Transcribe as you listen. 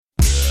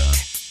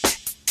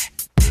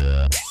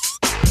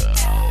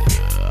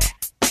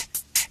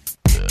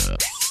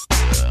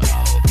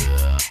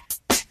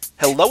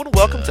Hello and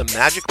welcome to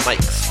Magic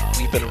Mics.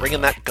 We've been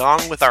ringing that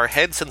gong with our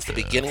heads since the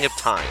beginning of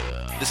time.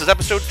 This is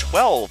episode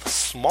 12,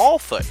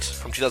 Smallfoot,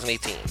 from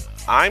 2018.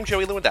 I'm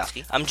Joey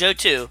Lewandowski. I'm Joe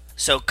too.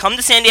 So come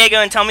to San Diego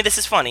and tell me this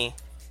is funny.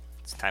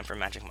 It's time for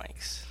Magic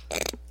Mics.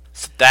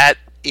 So that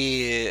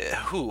is...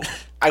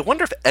 I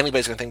wonder if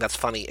anybody's going to think that's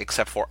funny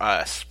except for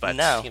us. But,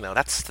 No.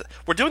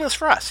 We're doing this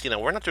for us.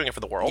 We're not doing it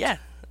for the world.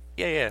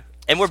 Yeah.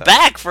 And we're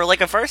back for like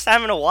a first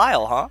time in a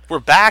while, huh? We're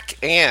back,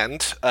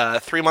 and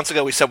 3 months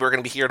ago we said we were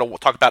going to be here to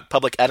talk about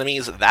Public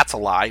Enemies. That's a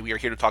lie. We are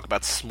here to talk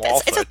about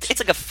Smallfoot. It's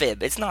like a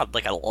fib. It's not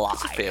like a lie.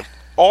 It's a fib.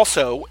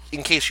 Also,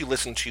 in case you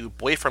listened to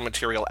boyfriend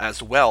material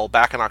as well,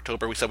 back in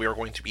October we said we were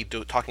going to be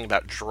talking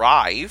about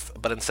Drive,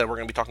 but instead we're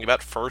going to be talking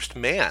about First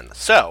Man.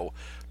 So,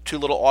 two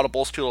little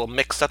audibles, two little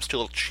mix-ups, two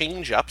little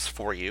change-ups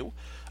for you.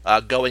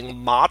 Going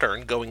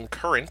modern, going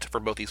current for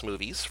both these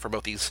movies, for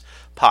both these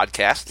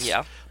podcasts.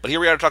 Yeah. But here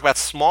we are to talk about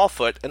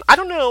Smallfoot, and I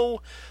don't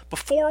know,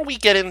 before we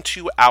get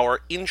into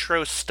our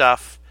intro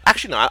stuff...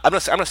 Actually, no, I'm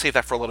gonna save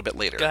that for a little bit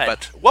later. Go ahead.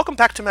 But welcome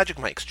back to Magic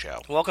Mics, Joe.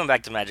 Welcome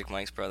back to Magic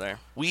Mics, brother.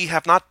 We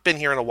have not been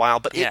here in a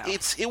while, but Yeah.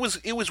 it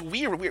was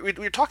weird. We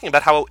were talking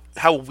about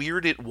how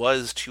weird it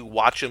was to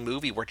watch a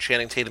movie where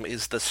Channing Tatum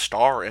is the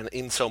star and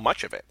in so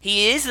much of it.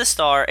 He is the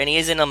star, and he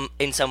is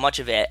in so much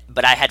of it,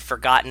 but I had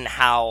forgotten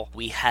how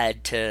we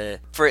had to,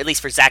 at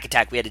least for Zack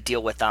Attack, we had to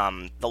deal with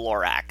the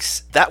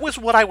Lorax. That was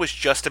what I was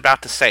just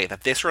about to say,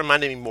 that this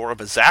reminded me more of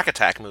a Zack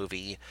Attack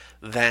movie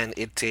than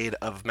it did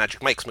of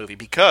Magic Mike's movie,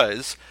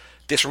 because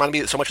this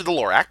reminded me so much of the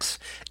Lorax.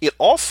 It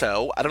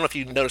also, I don't know if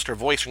you noticed her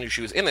voice when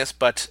she was in this,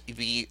 but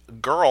the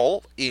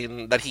girl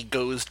that he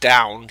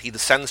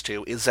descends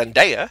to, is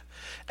Zendaya.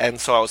 And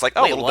so I was like,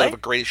 a little bit of a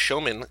Greatest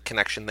Showman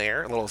connection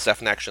there, a little Zeph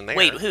connection there.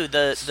 Wait, who?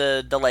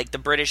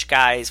 The British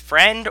guy's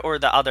friend, or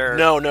the other?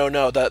 No,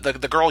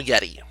 the girl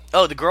Yeti.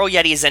 Oh, the girl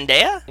Yeti is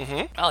Zendaya?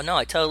 Mm-hmm. Oh, no,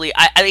 I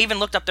even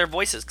looked up their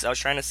voices because I was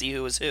trying to see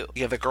who was who.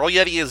 Yeah, the girl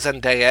Yeti is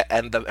Zendaya,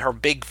 and her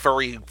big,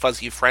 furry,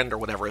 fuzzy friend or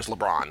whatever is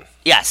LeBron.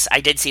 Yes, I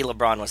did see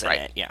LeBron was in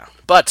it, yeah.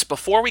 But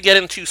before we get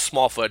into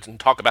Smallfoot and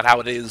talk about how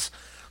it is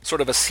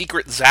sort of a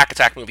secret Zack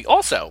Attack movie,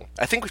 also,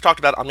 I think we've talked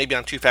about maybe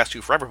on Too Fast,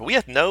 Too Forever, but we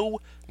had no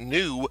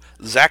new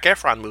Zac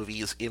Efron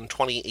movies in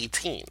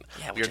 2018.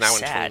 Yeah, we are now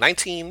in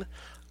 2019.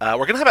 We're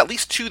going to have at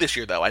least two this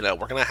year, though. I know.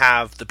 We're going to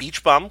have The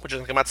Beach Bum, which is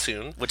going to come out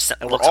soon.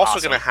 And we're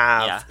also going to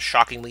have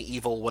Shockingly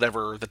Evil,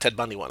 whatever the Ted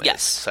Bundy one is.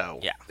 Yes. So,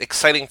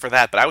 exciting for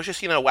that. But I was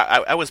just,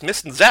 I was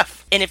missing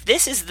Zeph. And if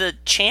this is the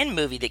Chan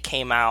movie that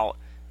came out,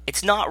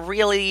 it's not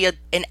really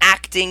an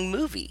acting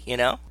movie,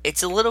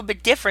 It's a little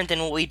bit different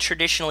than what we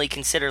traditionally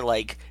consider,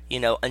 like,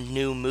 a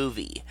new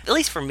movie. At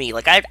least for me.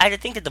 Like, I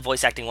think that the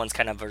voice acting ones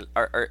kind of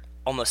are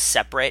almost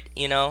separate,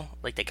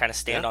 Like, they kind of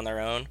stand on their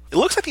own. It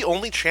looks like the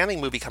only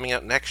Channing movie coming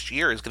out next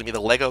year is going to be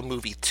the Lego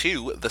Movie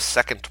 2, the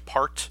second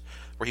part,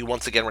 where he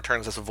once again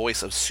returns as a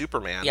voice of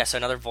Superman. Yeah, so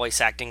another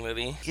voice acting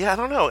movie. Yeah, I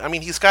don't know. I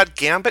mean, he's got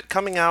Gambit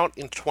coming out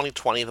in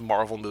 2020, the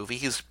Marvel movie.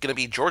 He's going to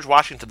be George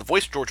Washington, the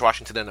voice of George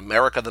Washington in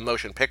America, the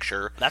Motion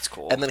Picture. That's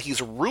cool. And then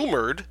he's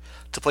rumored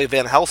to play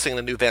Van Helsing in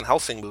the new Van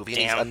Helsing movie.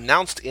 Damn. And he's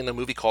announced in a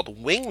movie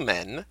called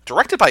Wingmen,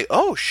 directed by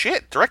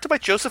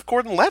Joseph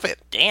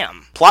Gordon-Levitt.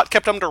 Damn. Plot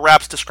kept under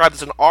wraps, described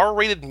as an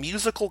R-rated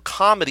musical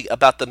comedy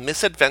about the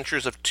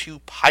misadventures of two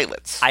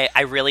pilots.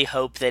 I really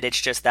hope that it's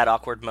just that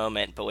awkward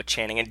moment, but with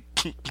Channing and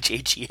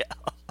JGL.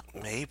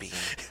 Maybe.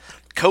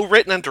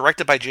 Co-written and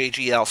directed by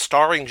JGL,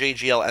 starring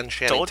JGL and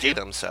Channing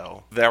Tatum,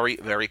 so very,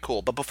 very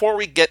cool. But before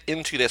we get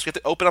into this, we have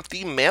to open up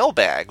the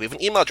mailbag. We have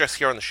an email address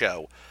here on the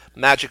show,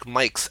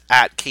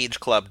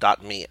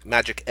 magicmics@cageclub.me,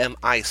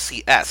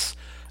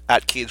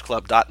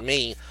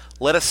 magicmics@cageclub.me.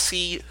 Let us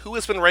see who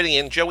has been writing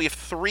in. Joe, we have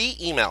 3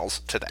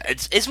 emails today.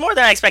 It's more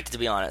than I expected, to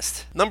be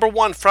honest. Number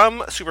 1, from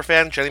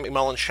superfan Jenny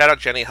McMullen. Shout out,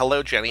 Jenny.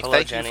 Hello, Jenny. Hello,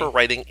 Thank Jenny. you for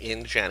writing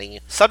in, Jenny.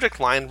 Subject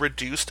line,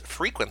 reduced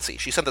frequency.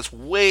 She sent this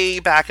way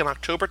back in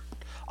October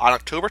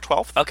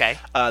 12th. Okay.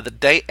 The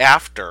day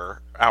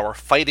after our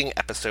fighting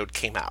episode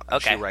came out. And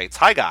Okay. She writes,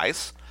 "Hi,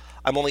 guys.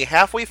 I'm only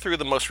halfway through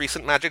the most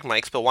recent Magic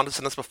Mics, but wanted to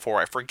send this before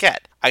I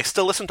forget. I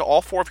still listen to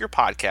all 4 of your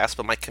podcasts,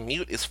 but my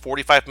commute is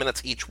 45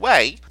 minutes each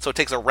way, so it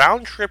takes a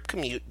round-trip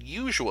commute,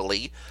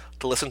 usually,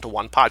 to listen to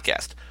one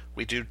podcast."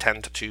 We do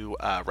tend to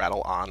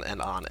rattle on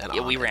and on and on.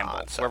 Yeah, we and ramble.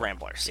 on, so. We're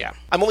ramblers, yeah.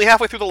 I'm only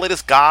halfway through the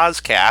latest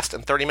Gozcast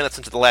and 30 minutes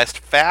into the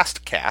last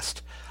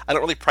Fastcast. I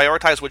don't really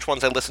prioritize which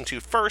ones I listen to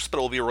first, but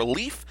it will be a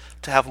relief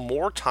to have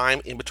more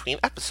time in between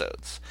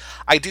episodes.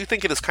 I do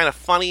think it is kind of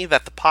funny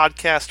that the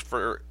podcast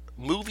for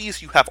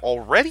movies you have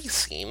already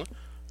seen,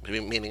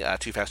 meaning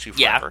Too Fast, Too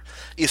Forever,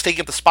 is taking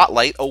up the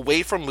spotlight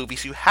away from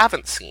movies you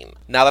haven't seen.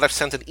 Now that I've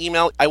sent an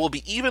email, I will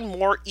be even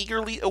more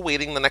eagerly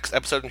awaiting the next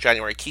episode in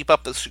January. Keep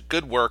up the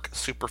good work,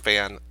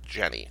 superfan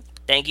Jenny.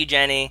 Thank you,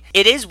 Jenny.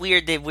 It is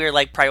weird that we're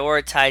like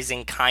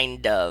prioritizing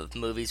kind of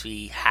movies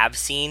we have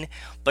seen,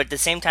 but at the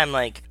same time,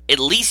 like, at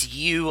least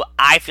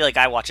I feel like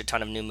I watch a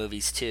ton of new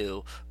movies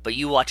too, but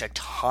you watch a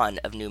ton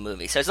of new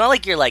movies. So it's not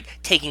like you're like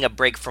taking a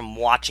break from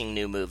watching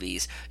new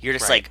movies. You're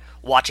just like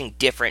watching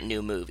different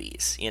new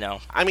movies, you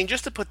know? I mean,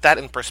 just to put that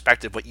in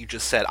perspective, what you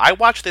just said, I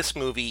watched this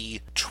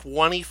movie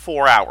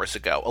 24 hours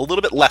ago, a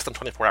little bit less than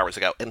 24 hours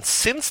ago, and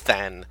since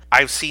then,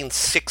 I've seen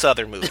 6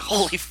 other movies.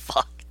 Holy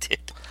fuck, dude.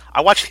 I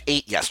watched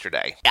 8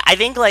 yesterday. I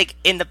think, like,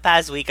 in the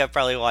past week, I've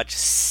probably watched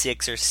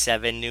 6 or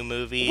 7 new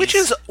movies. Which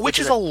is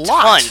a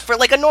lot. Ton. For,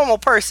 like, a normal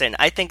person.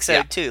 I think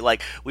so, too.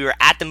 Like, we were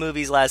at the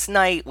movies last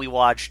night. We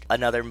watched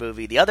another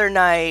movie the other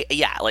night.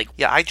 Yeah, like...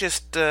 Yeah, I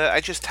just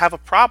have a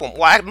problem.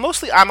 Well,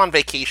 mostly I'm on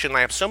vacation.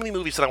 I have so many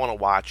movies that I want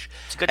to watch.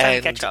 It's a good time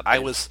to catch up. I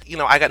was,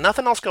 I got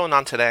nothing else going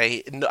on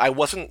today. I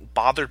wasn't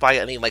bothered by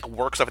any, like,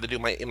 work stuff I had to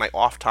do in my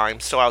off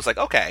time. So I was like,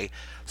 okay...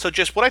 So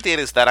just what I did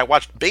is that I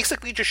watched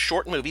basically just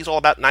short movies, all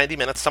about 90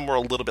 minutes, some were a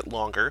little bit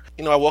longer.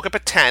 I woke up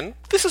at 10.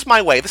 This is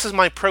my way. This is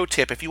my pro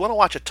tip. If you want to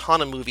watch a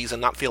ton of movies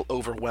and not feel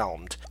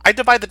overwhelmed, I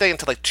divide the day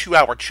into like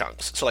 2-hour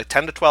chunks. So like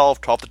 10 to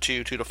 12, 12 to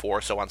 2, 2 to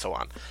 4, so on, so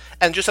on.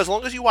 And just as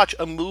long as you watch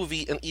a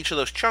movie in each of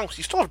those chunks,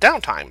 you still have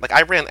downtime. Like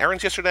I ran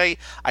errands yesterday.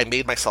 I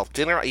made myself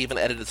dinner. I even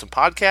edited some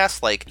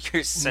podcasts. Like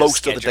You're so most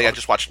scheduled. of the day I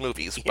just watched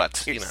movies.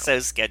 But You're so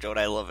scheduled.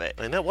 I love it.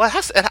 I know. Well,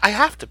 I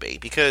have to be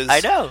because I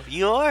know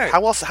you are.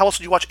 How else would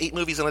you watch 8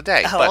 movies in a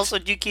day? How else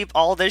would you keep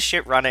all this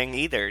shit running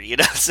either?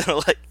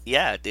 So like,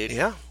 yeah, dude.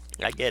 Yeah,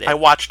 I get it. I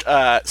watched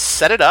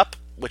Set It Up,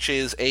 which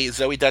is a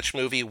Zoe Dutch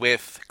movie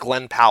with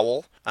Glenn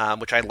Powell,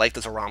 which I liked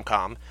as a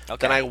rom-com. Okay.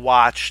 Then I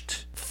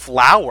watched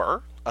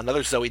Flower,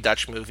 another Zoe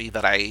Dutch movie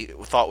that I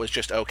thought was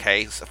just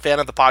okay. A fan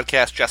of the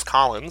podcast, Jess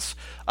Collins,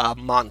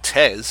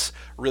 Montez,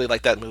 really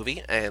liked that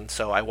movie, and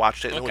so I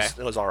watched it, and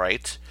it was all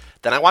right.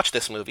 Then I watched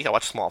this movie. I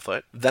watched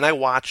Smallfoot. Then I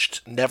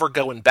watched Never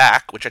Going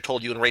Back, which I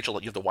told you and Rachel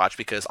that you have to watch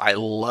because I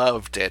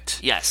loved it.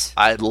 Yes.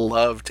 I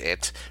loved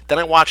it. Then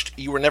I watched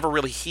You Were Never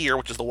Really Here,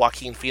 which is the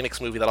Joaquin Phoenix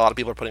movie that a lot of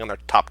people are putting on their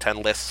top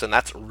 10 lists, and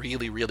that's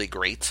really, really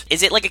great.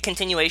 Is it like a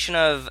continuation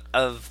of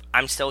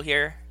I'm Still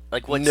Here?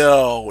 Like what's...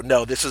 No.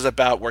 This is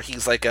about where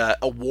he's like a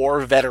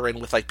war veteran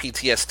with like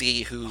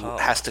PTSD who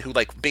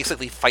like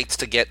basically fights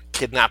to get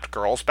kidnapped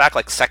girls back,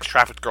 like sex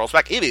trafficked girls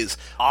back. It is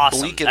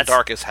awesome. Bleak and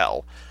dark as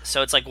hell.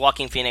 So it's like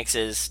Joaquin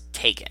Phoenix's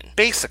Taken.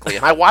 Basically.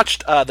 And I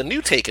watched the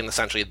new Taken,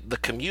 essentially, The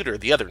Commuter,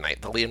 the other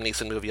night, the Liam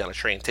Neeson movie on a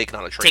train, Taken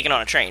on a Train. Taken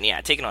on a Train,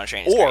 yeah. Taken on a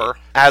Train is Or,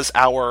 great. as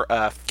our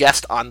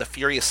guest on the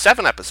Furious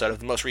 7 episode of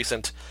the most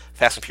recent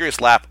Fast and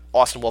Furious lap,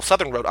 Austin Wolf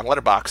Southern wrote on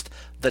Letterboxd,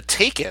 The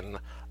Taken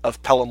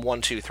of Pelham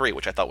 123,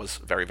 which I thought was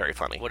very, very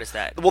funny. What is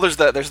that? Well, there's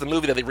the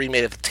movie that they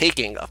remade of The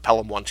Taking of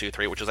Pelham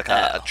 123, which is like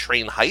a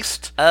train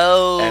heist.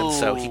 Oh. And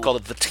so he called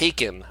it The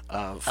Taken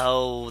of...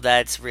 Oh,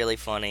 that's really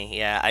funny.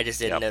 Yeah, I just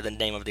didn't know the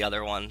name of the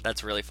other one.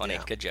 That's really funny.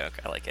 Yeah. Good joke.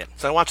 I like it.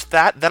 So I watched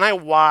that. Then I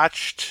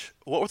watched...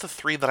 What were the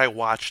 3 that I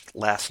watched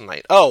last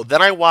night? Oh,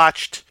 then I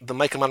watched the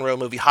Micah Monroe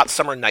movie Hot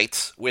Summer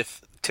Nights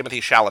with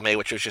Timothée Chalamet,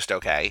 which was just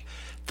okay.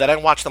 Then I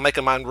watched the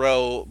Micah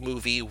Monroe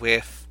movie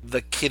with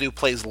the kid who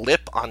plays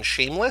Lip on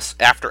Shameless,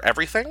 After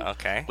Everything.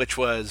 Okay. Which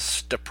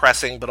was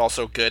depressing but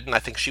also good, and I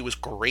think she was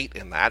great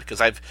in that, because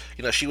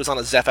she was on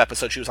a Zeph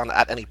episode, she was on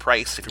At Any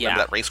Price, if you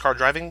remember that race car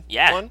driving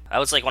one. That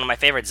was like one of my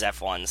favorite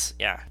Zeph ones,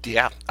 yeah.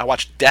 Yeah. I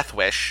watched Death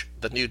Wish,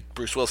 the new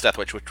Bruce Willis Death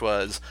Wish, which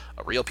was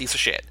a real piece of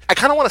shit. I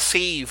kind of want to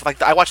save,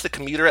 like, I watched The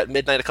Commuter at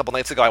midnight a couple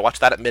nights ago, I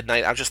watched that at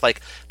midnight, I was just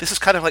like, this is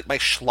kind of like my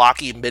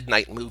schlocky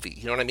midnight movie,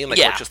 you know what I mean? Like,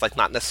 where it's just, like,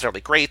 not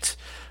necessarily great,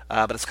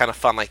 but it's kind of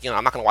fun. Like,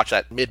 I'm not going to watch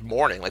that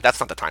mid-morning. Like, that's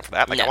not the time for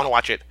that. Like, I want to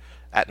watch it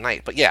at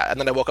night. But yeah, and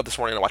then I woke up this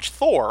morning and I watched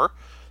Thor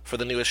for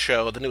the newest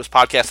show, the newest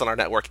podcast on our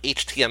network,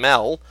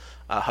 HTML.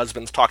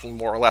 Husbands talking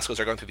more or less because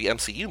they're going through the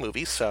MCU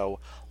movies. So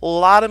a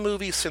lot of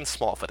movies since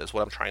Smallfoot is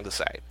what I'm trying to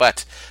say.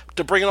 But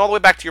to bring it all the way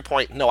back to your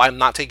point, no, I'm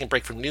not taking a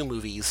break from new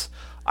movies.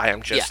 I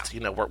am just,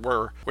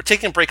 we're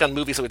taking a break on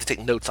movies that we have to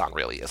take notes on,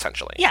 really,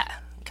 essentially. Yeah.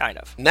 Kind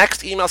of.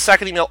 Next email,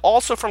 second email,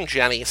 also from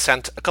Jenny,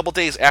 sent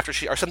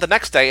the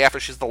next day after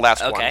she's the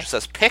last one. She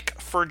says, pick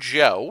for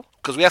Joe.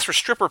 Because we asked for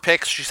stripper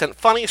pics. She sent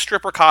funny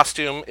stripper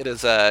costume. It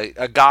is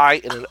a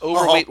guy in an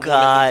overweight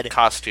woman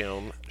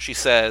costume. She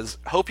says,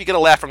 hope you get a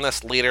laugh from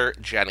this later,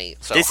 Jenny.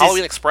 So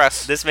Halloween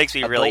Express. This makes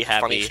me really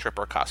happy. Funny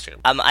stripper costume.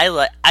 I'm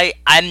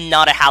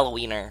not a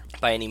Halloweener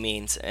by any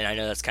means, and I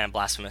know that's kind of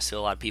blasphemous to a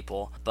lot of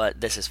people,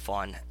 but this is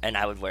fun, and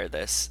I would wear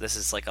this. This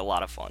is like a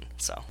lot of fun.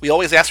 So we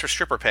always ask for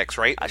stripper pics,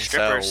 right?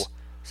 Strippers,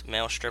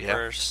 male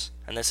strippers,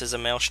 and this is a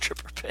male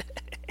stripper pic.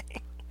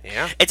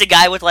 Yeah, it's a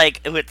guy with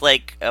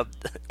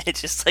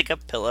it's just like a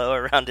pillow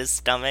around his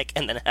stomach,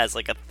 and then it has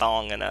like a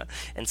thong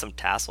and some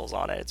tassels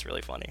on it. It's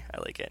really funny. I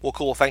like it. Well,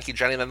 cool. Thank you,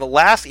 Jenny. And then the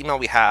last email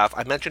we have,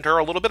 I mentioned her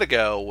a little bit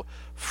ago,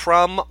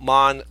 from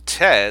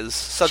Montez.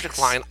 Subject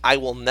line: I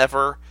will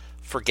never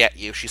forget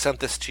you. She sent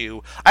this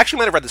to. I actually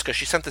might have read this because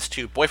she sent this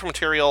to Boyfriend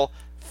Material,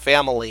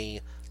 Family,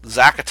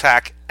 Zack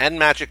Attack, and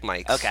Magic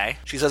Mike's. Okay.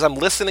 She says, I'm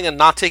listening and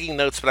not taking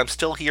notes, but I'm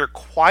still here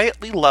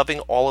quietly loving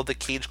all of the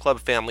Cage Club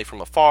family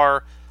from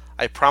afar.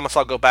 I promise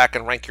I'll go back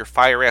and rank your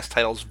fire-ass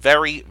titles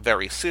very,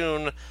 very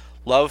soon.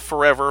 Love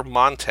forever,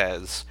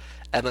 Montez.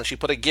 And then she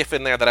put a GIF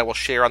in there that I will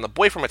share on the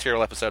Boyfriend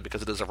Material episode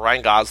because it is of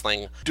Ryan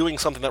Gosling doing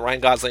something that Ryan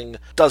Gosling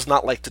does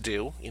not like to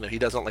do. You know, he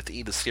doesn't like to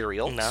eat his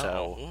cereal. No.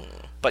 So.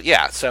 But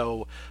yeah,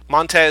 so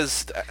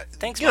Montez.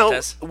 Thanks,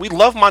 Montez. Montez. We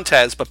love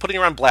Montez, but putting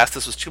her on blast,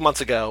 this was 2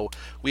 months ago.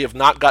 We have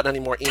not gotten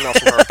any more emails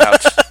from her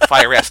about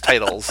fire-ass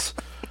titles.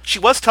 She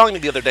was telling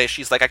me the other day,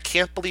 she's like, I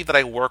can't believe that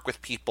I work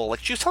with people. Like,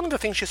 she was telling me the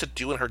things she has to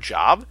do in her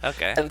job.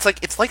 Okay. And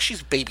it's like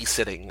she's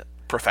babysitting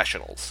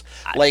professionals.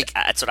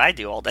 That's what I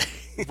do all day.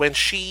 When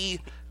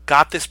she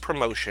got this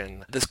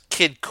promotion, this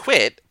kid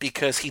quit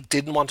because he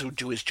didn't want to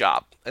do his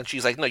job. And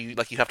she's like, no, you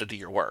have to do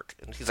your work.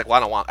 And he's like, well, I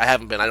don't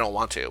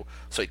want to.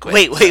 So he quit.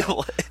 Wait,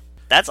 what?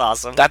 That's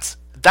awesome. That's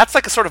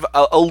like a sort of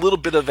a little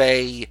bit of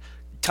a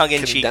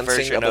tongue-in-cheek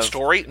version of the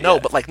story. No,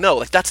 but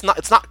it's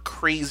not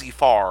crazy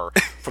far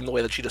from the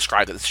way that she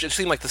described it. It just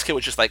seemed like this kid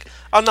was just like,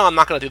 oh no, I'm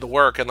not going to do the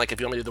work, and like if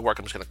you want me to do the work,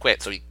 I'm just going to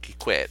quit. So he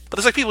quit. But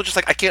there's like people just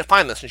like, I can't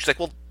find this, and she's like,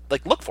 well,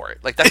 like look for it.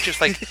 Like that's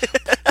just like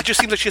it just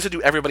seems like she has to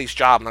do everybody's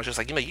job, and I was just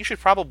like, you should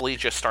probably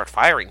just start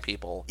firing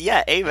people.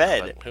 Yeah,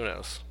 amen. But who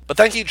knows? But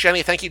thank you,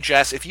 Jenny. Thank you,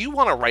 Jess. If you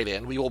want to write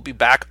in, we will be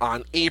back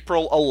on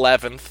April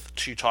 11th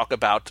to talk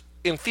about,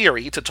 in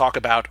theory,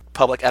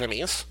 Public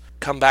Enemies.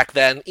 Come back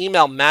then.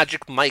 Email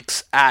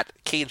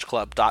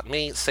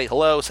magicmics@cageclub.me. Say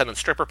hello. Send in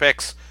stripper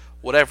pics.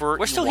 Whatever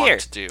We're still you want here.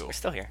 to do. We're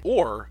still here.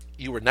 Or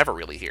you were never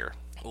really here.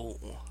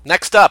 Ooh.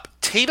 Next up,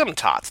 Tatum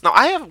Tots.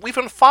 Now, we've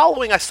been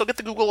following. I still get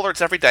the Google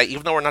alerts every day,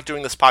 even though we're not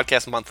doing this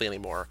podcast monthly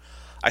anymore.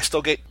 I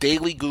still get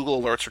daily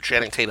Google alerts for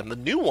Channing Tatum. The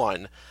new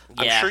one,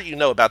 I'm sure you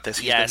know about this.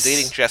 He's been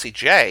dating Jessie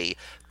J.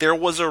 There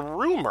was a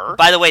rumor.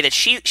 By the way, that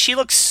she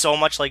looks so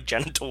much like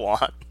Jenna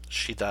Dewan.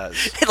 She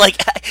does.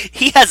 Like,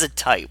 he has a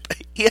type.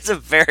 He has a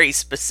very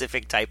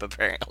specific type,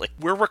 apparently.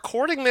 We're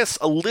recording this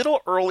a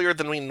little earlier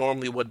than we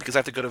normally would because I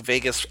have to go to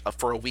Vegas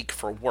for a week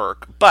for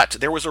work. But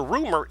there was a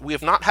rumor. We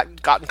have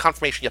not gotten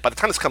confirmation yet. By the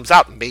time this comes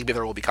out, maybe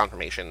there will be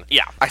confirmation.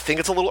 Yeah. I think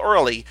it's a little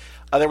early.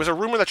 There was a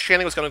rumor that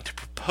Channing was going to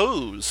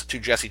propose to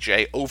Jessie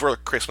J over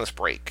Christmas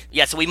break.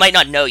 Yeah, so we might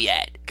not know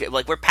yet.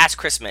 Like, we're past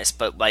Christmas,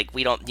 but, like,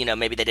 we don't,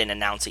 maybe they didn't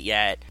announce it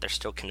yet. They're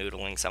still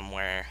canoodling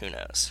somewhere. Who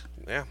knows?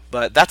 Yeah,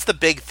 but that's the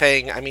big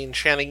thing. I mean,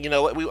 Channing,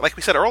 like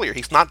we said earlier,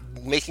 he's not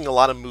making a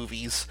lot of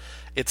movies.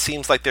 It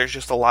seems like there's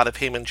just a lot of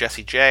him and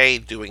Jessie J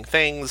doing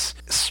things.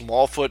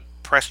 Smallfoot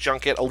press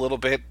junket a little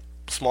bit.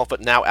 Smallfoot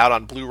now out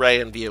on Blu-ray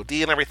and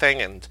VOD and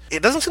everything, and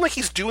it doesn't seem like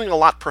he's doing a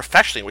lot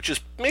professionally, which is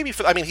maybe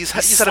he's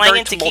had a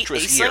very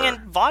tumultuous he's year. He's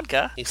slinging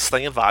vodka. He's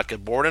slinging vodka,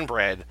 born and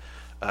bred.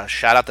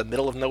 Shout out the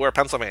middle of nowhere,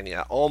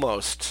 Pennsylvania.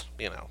 Almost,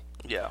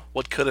 Yeah.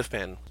 what could have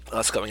been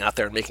us going out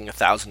there and making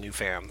 1,000 new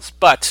fans.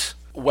 But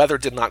weather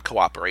did not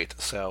cooperate,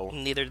 so...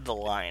 Neither did the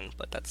line,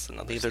 but that's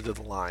another... Neither did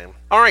the line.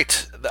 All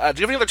right. Do you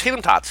have any other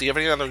Tatum Tots? Do you have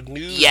any other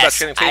news about Yes,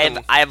 Channing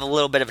Tatum? I have a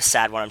little bit of a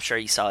sad one. I'm sure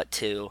you saw it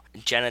too.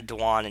 Jenna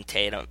Dewan and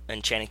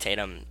Channing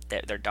Tatum,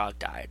 their dog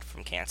died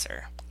from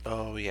cancer.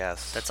 Oh,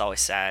 yes. That's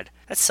always sad.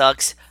 That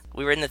sucks.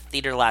 We were in the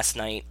theater last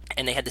night,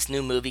 and they had this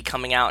new movie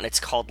coming out, and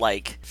it's called,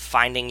 like,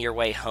 Finding Your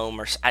Way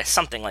Home or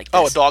something like this.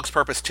 Oh, A Dog's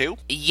Purpose 2?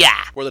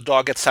 Yeah. Where the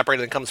dog gets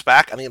separated and comes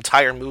back, and the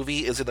entire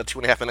movie is in a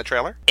 2.5-minute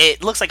trailer?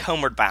 It looks like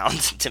Homeward Bound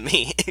to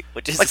me,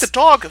 which is... Like,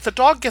 the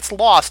dog gets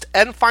lost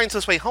and finds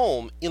his way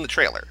home in the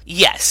trailer.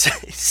 Yes.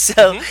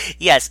 So,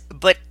 yes,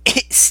 but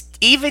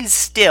even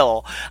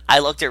still, I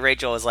looked at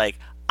Rachel and was like,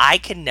 I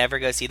can never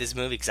go see this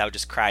movie because I would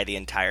just cry the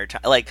entire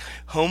time. Like,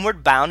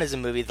 Homeward Bound is a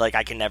movie that, like,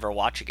 I can never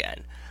watch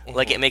again. Mm-hmm.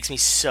 Like, it makes me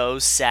so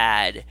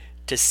sad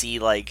to see,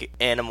 like,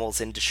 animals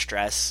in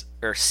distress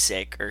or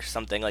sick or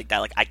something like that.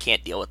 Like, I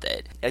can't deal with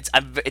it.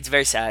 It's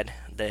very sad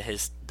that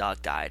his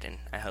dog died, and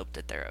I hope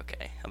that they're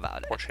okay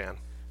about it. Poor Chan.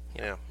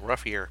 Yeah,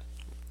 rough year.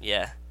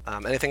 Yeah.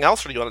 Anything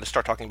else, or do you want to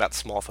start talking about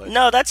Smallfoot?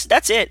 No,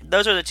 that's it.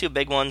 Those are the two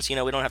big ones. We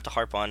don't have to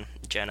harp on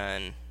Jenna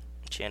and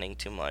Channing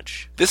too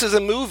much. This is a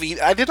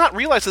movie. I did not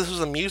realize this was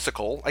a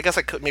musical. I guess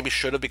I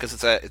should have because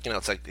it's a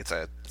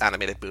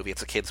animated movie.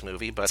 It's a kids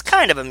movie, but it's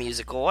kind of a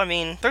musical. I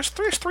mean, there's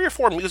three or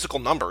four musical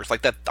numbers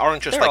like that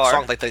aren't just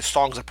songs, like the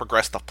songs that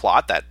progress the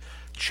plot. That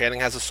Channing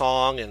has a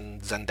song and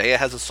Zendaya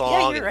has a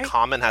song and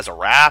Common has a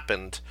rap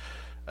and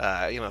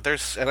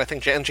there's and I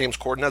think James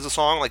Corden has a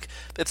song. Like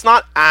it's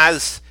not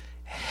as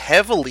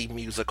heavily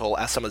musical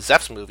as some of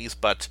Zeph's movies,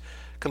 but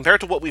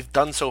compared to what we've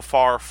done so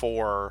far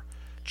for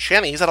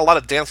Channing, he's had a lot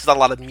of dance, he's had a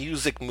lot of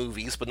music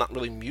movies, but not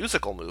really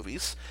musical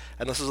movies,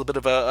 and this is a bit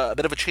of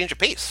a change of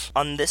pace.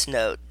 On this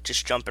note,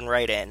 just jumping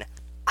right in,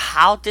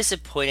 how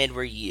disappointed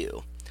were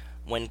you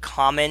when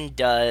Common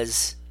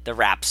does the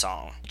rap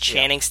song,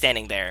 Channing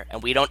standing there,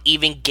 and we don't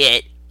even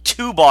get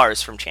 2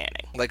 bars from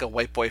Channing? Like a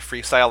white boy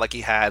freestyle like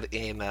he had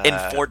in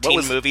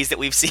 14 movies that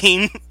we've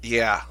seen.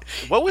 Yeah.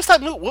 What was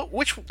that movie?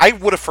 Which I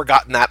would have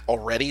forgotten that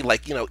already.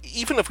 Like,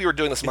 even if we were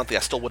doing this monthly,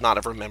 I still would not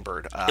have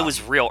remembered. It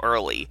was real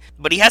early.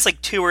 But he has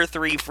like 2 or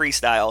 3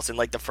 freestyles in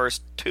like the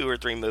first 2 or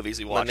 3 movies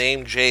he watched. My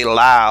name, J.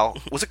 Lau.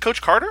 Was it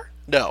Coach Carter?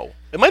 No.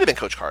 It might have been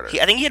Coach Carter.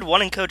 I think he had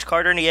one in Coach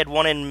Carter, and he had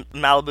one in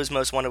Malibu's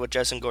Most Wanted with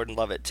Justin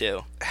Gordon-Levitt,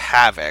 too.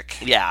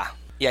 Havoc. Yeah.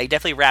 Yeah, he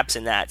definitely raps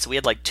in that. So we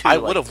had like two. I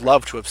would have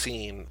loved to have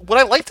seen. What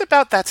I liked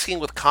about that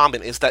scene with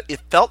Common is that it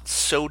felt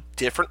so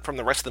different from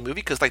the rest of the movie,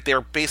 because like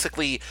they're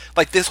basically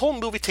like, this whole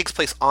movie takes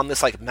place on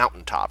this like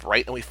mountaintop,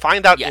 right? And we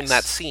find out in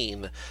that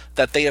scene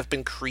that they have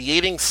been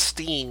creating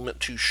steam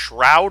to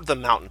shroud the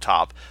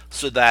mountaintop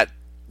so that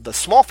the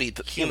small feet,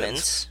 the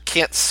humans,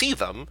 can't see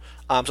them,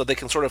 so they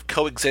can sort of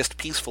coexist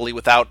peacefully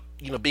without,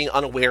 being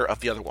unaware of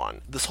the other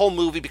one. This whole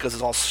movie, because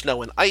it's all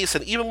snow and ice,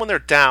 and even when they're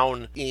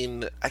down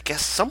in, I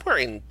guess, somewhere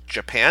in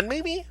Japan,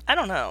 maybe? I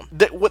don't know.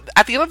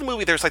 At the end of the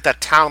movie, there's like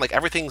that town, like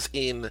everything's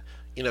in,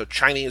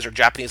 Chinese or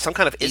Japanese, some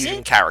kind of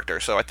Asian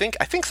character. So I think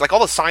like all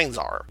the signs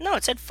are. No,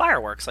 it said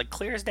fireworks, like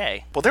clear as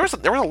day. Well, there was a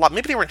lot.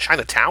 Maybe they were in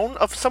Chinatown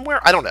of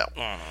somewhere. I don't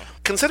know.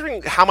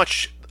 Considering how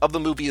much of the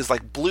movie is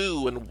like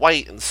blue and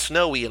white and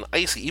snowy and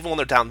icy, even when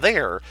they're down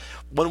there,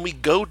 when we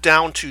go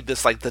down to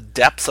this, like the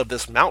depths of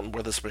this mountain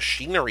where this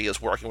machinery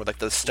is working, where like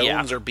the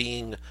stones are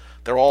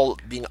they're all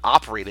being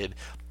operated,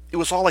 it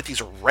was all like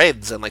these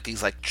reds and like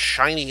these like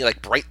shiny,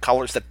 like bright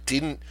colors that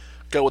didn't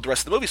go with the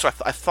rest of the movie. So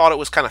I thought it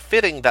was kind of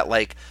fitting that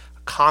like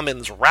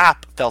Common's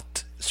rap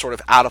felt sort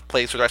of out of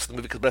place for the rest of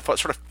the movie, but I thought it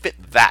sort of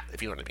fit that,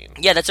 if you know what I mean.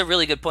 Yeah, that's a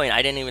really good point.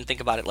 I didn't even think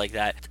about it like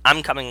that.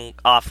 I'm coming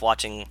off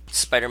watching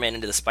Spider-Man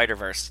Into the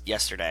Spider-Verse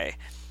yesterday.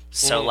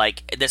 So,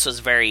 like, this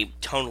was very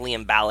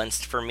tonally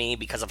imbalanced for me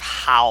because of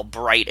how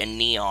bright and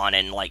neon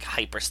and, like,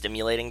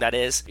 hyper-stimulating that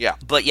is. Yeah.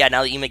 But, yeah,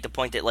 now that you make the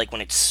point that, like,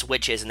 when it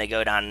switches and they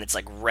go down and it's,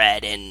 like,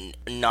 red and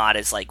not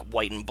as, like,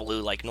 white and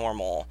blue like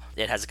normal,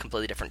 it has a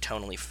completely different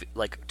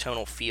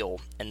tonal feel,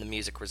 and the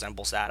music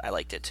resembles that. I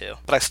liked it, too.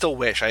 But I still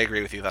wish, I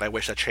agree with you, that I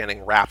wish that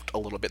Channing rapped a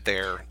little bit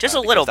there. Just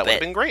a little bit. That would have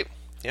been great.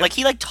 Yeah. Like,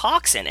 he, like,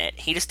 talks in it.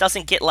 He just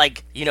doesn't get,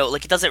 like,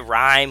 like, it doesn't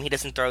rhyme. He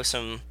doesn't throw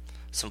some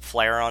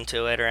flair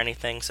onto it or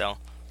anything, so...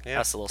 Yeah,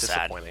 that's a little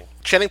disappointing.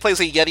 sad. Channing plays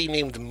a Yeti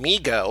named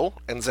Migo,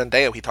 and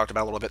Zendaya, he talked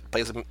about a little bit,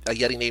 plays a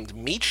Yeti named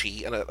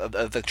Michi. And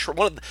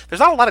there's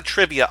not a lot of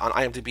trivia on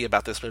IMDb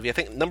about this movie. I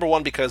think, number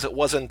one, because it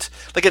wasn't...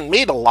 Like, it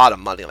made a lot of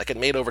money. Like, it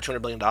made over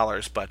 $200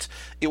 million, but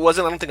it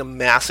wasn't, I don't think, a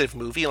massive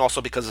movie, and also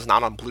because it's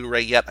not on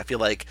Blu-ray yet, I feel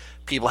like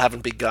people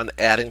haven't begun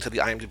adding to the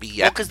IMDb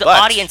yet. Well, because the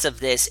audience of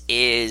this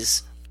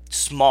is...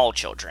 small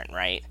children,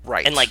 right?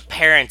 Right. And, like,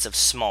 parents of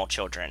small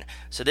children.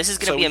 So this is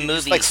going to be a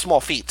movie... like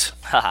small feet.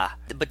 Haha.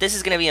 But this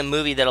is going to be a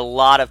movie that a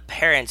lot of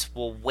parents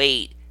will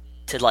wait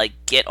to, like,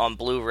 get on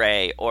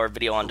Blu-ray or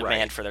video on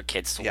demand for their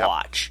kids to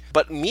watch.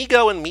 But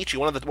Migo and Michi,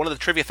 one of the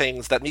trivia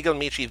things, that Migo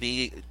and Michi,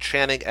 the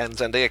Channing and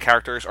Zendaya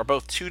characters, are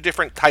both two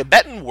different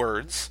Tibetan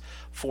words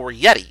for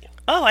Yeti.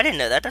 Oh, I didn't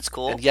know that. That's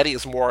cool. And Yeti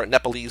is more a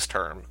Nepalese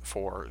term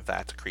for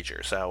that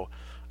creature, so...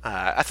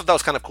 I thought that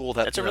was kind of cool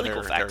that that's a really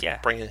cool fact, they're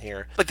bringing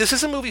here. Like, this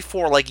is a movie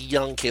for, like,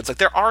 young kids. Like,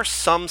 there are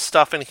some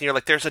stuff in here.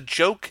 Like, there's a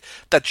joke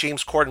that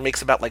James Corden makes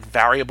about, like,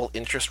 variable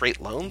interest rate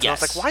loans. Yes. And I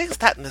was like, why is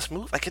that in this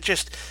movie? Like,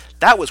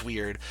 that was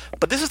weird.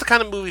 But this is the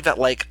kind of movie that,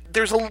 like,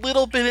 there's a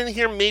little bit in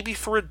here maybe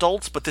for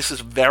adults, but this is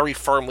very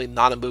firmly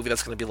not a movie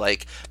that's going to be,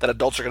 like, that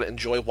adults are going to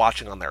enjoy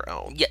watching on their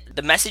own. Yeah,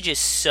 the message is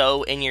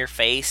so in your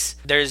face.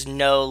 There's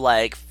no,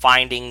 like,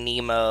 Finding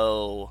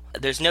Nemo.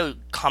 There's no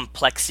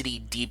complexity,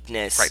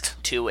 deepness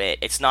to it.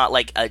 It's not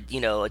like a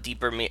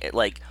deeper,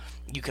 like,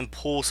 you can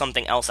pull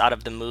something else out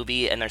of the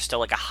movie and there's still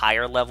like a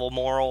higher level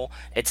moral.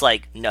 It's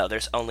like, no,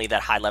 there's only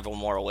that high level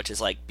moral, which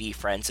is like, be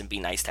friends and be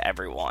nice to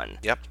everyone.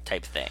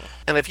 Type thing.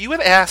 And if you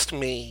had asked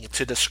me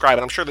to describe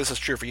it, I'm sure this is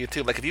true for you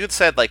too, like if you had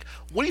said, like,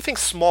 what do you think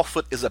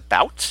Smallfoot is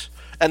about?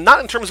 And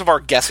not in terms of our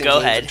guessing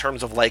games, in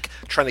terms of, like,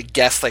 trying to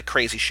guess, like,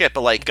 crazy shit,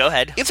 but, like... Go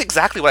ahead. It's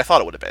exactly what I thought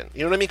it would have been.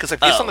 You know what I mean? Because,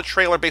 like, based on the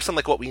trailer, based on,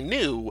 like, what we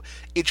knew,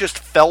 it just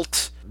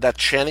felt that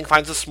Channing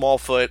finds a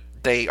Smallfoot,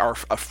 they are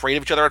afraid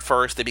of each other at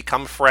first, they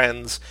become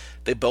friends,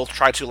 they both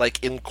try to,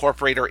 like,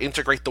 incorporate or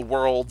integrate the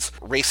worlds,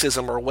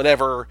 racism or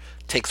whatever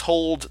takes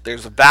hold,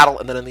 there's a battle,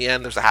 and then in the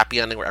end, there's a happy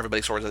ending where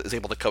everybody sort of is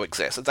able to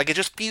coexist. It's like, it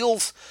just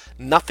feels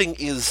nothing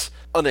is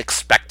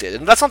unexpected.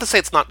 And that's not to say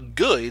it's not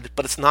good,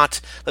 but it's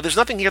not... Like, there's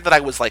nothing here that I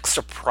was, like,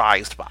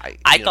 surprised by.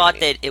 I thought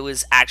that it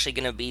was actually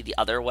going to be the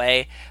other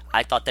way.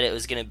 I thought that it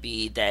was going to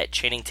be that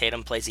Channing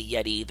Tatum plays a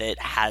Yeti that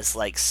has,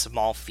 like,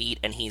 small feet,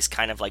 and he's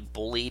kind of, like,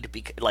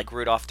 bullied, like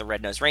Rudolph the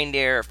Red-Nosed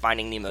Reindeer, or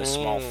Finding Nemo's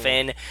small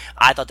fin.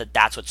 I thought that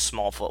that's what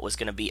Smallfoot was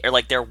going to be. Or,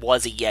 like, there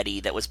was a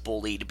Yeti that was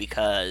bullied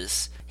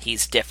because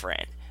he's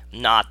different.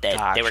 Not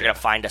that they were going to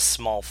find a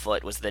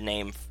Smallfoot was the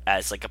name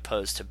as, like,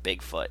 opposed to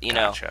Bigfoot, you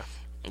know?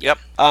 Yep.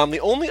 The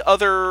only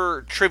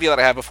other trivia that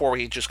I have before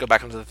we just go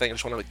back into the thing, I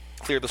just want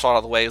to clear this all out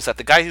of the way, is that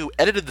the guy who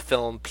edited the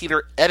film,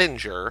 Peter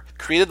Ettinger,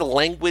 created the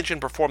language and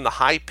performed the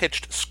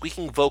high-pitched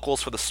squeaking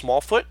vocals for the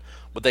Smallfoot,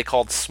 what they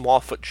called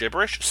Smallfoot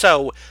gibberish.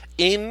 So,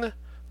 in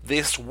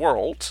this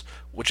world,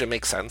 which it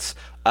makes sense,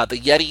 the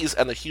Yetis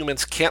and the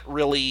humans can't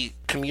really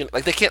communicate,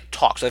 like, they can't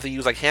talk, so they have to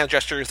use, like, hand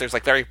gestures. There's,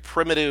 like, very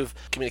primitive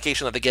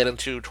communication that they get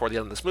into toward the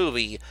end of this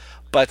movie,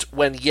 but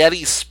when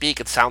Yetis speak,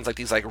 it sounds like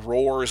these, like,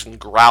 roars and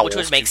growls. Which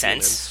would make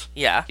sense.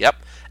 Yeah. Yep.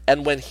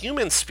 And when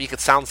humans speak,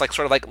 it sounds like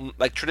sort of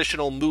like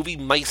traditional movie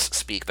mice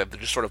speak, that they're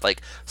just sort of like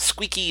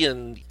squeaky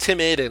and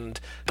timid,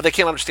 but they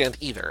can't understand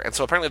either. And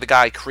so apparently the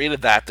guy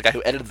created that. The guy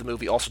who edited the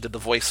movie also did the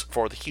voice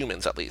for the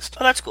humans, at least.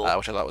 Oh, that's cool.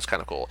 Which I thought was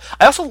kind of cool.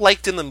 I also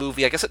liked in the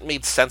movie, I guess it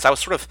made sense. I was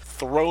sort of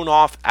thrown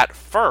off at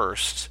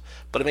first,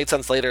 but it made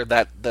sense later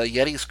that the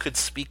Yetis could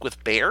speak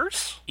with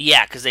bears.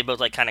 Yeah, because they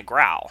both like kind of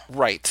growl.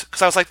 Right.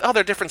 Because I was like, oh,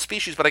 they're different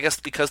species, but I guess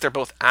because they're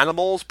both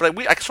animals. But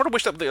I sort of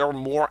wish that there were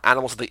more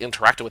animals that they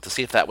interacted with to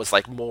see if that was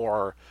like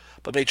more,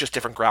 but maybe just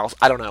different growls.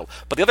 I don't know.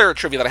 But the other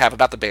trivia that I have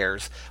about the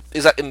bears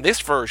is that in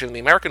this version, in the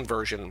American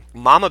version,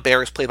 Mama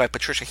Bear is played by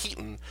Patricia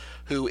Heaton,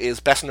 who is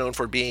best known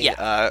for being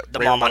the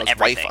Ray mom on Romano's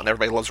wife on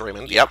Everybody Loves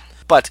Raymond. Yeah. Yep.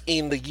 But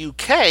in the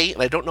UK,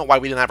 and I don't know why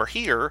we didn't have her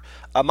here,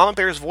 Mama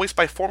Bear is voiced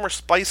by former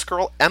Spice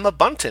Girl Emma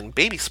Bunton,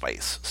 Baby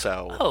Spice.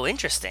 So, oh,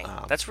 interesting.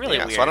 That's really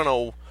weird. So I don't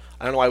know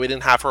why we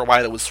didn't have her,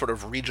 why it was sort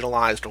of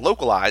regionalized or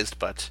localized,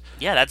 but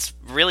yeah, that's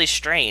really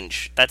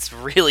strange. That's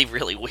really,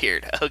 really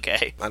weird.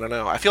 Okay. I don't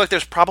know. I feel like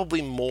there's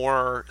probably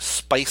more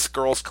Spice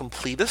Girls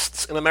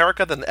completists in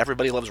America than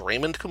Everybody Loves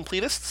Raymond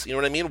completists. You know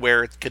what I mean?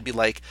 Where it could be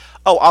like,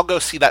 oh, I'll go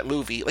see that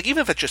movie. Like,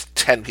 even if it's just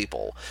 10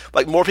 people.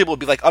 Like, more people would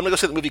be like, I'm going to go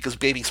see the movie because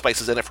Baby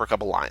Spice is in it for a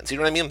couple lines. You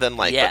know what I mean? Then,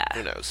 like, yeah.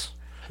 Who knows?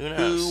 Who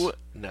knows?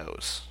 Who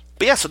knows?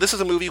 But yeah, so this is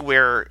a movie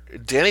where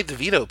Danny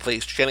DeVito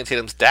plays Channing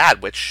Tatum's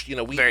dad, which, you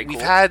know, we've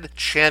had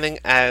Channing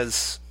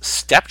as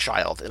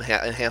stepchild in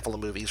a handful of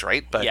movies,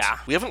 right? But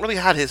we haven't really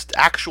had his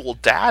actual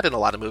dad in a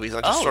lot of movies.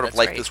 And I just sort of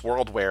like this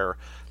world where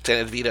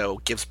Danny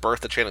DeVito gives birth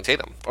to Channing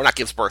Tatum. Or not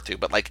gives birth to,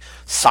 but like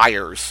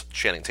sires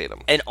Channing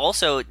Tatum. And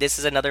also, this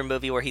is another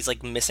movie where he's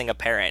like missing a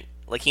parent.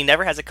 Like, he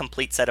never has a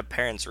complete set of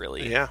parents,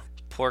 really. Yeah.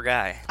 Poor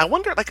guy. I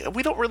wonder, like,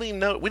 we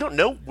don't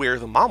know where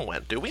the mom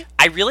went, do we?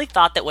 I really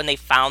thought that when they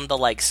found the,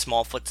 like,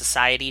 Smallfoot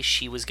Society,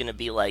 she was going to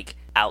be, like,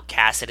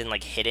 outcasted and,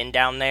 like, hidden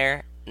down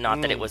there.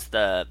 Not that it was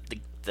the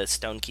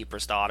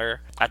Stonekeeper's daughter.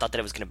 I thought that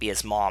it was going to be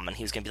his mom, and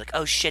he was going to be like,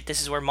 oh, shit, this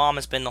is where mom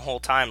has been the whole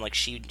time. Like,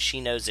 she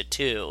knows it,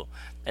 too.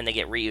 And they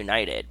get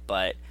reunited,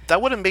 but that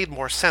would have made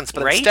more sense,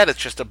 but instead it's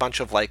just a bunch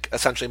of, like,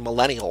 essentially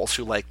millennials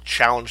who, like,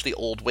 challenge the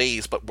old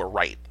ways, but were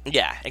right.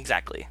 Yeah,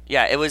 exactly.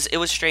 Yeah, it was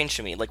strange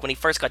to me. Like, when he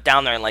first got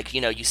down there and, like, you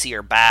know, you see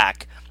her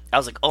back, I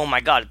was like, oh my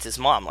god, it's his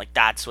mom. Like,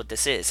 that's what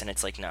this is. And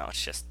it's like, no,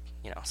 it's just,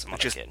 you know, some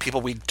other kid. People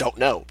we don't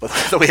know,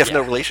 that we have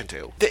no relation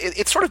to.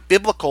 It's sort of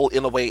biblical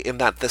in a way in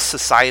that this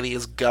society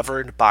is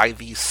governed by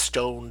these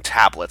stone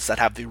tablets that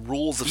have the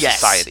rules of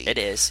society. It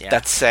is, yeah.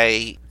 That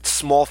say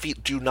small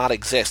feet do not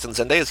exist. And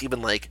Zendaya's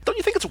even like, don't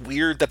you think it's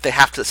weird that they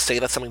have to say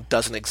that something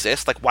doesn't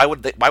exist? Like, why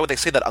would they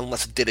say that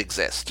unless it did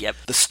exist? Yep.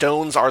 The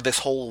stones are this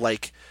whole,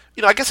 like,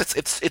 you know, I guess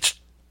it's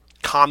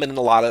common in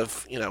a lot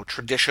of, you know,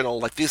 traditional,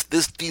 like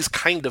these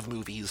kind of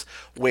movies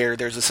where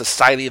there's a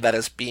society that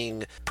is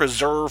being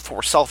preserved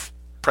for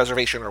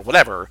self-preservation or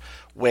whatever,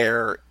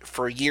 where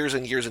for years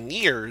and years and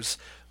years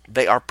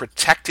they are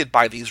protected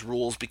by these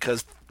rules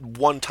because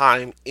one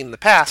time in the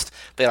past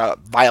they had a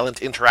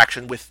violent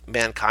interaction with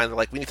mankind. They're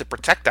like, we need to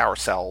protect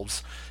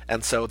ourselves,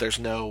 and so there's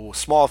no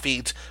small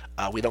feet.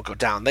 We don't go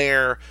down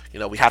there. You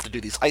know, we have to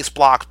do these ice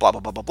blocks, blah,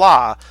 blah, blah, blah,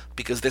 blah,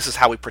 because this is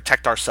how we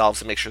protect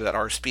ourselves and make sure that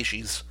our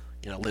species,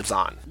 you know, lives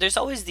on. There's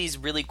always these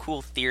really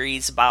cool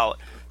theories about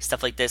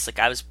stuff like this. Like,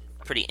 I was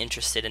pretty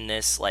interested in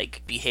this,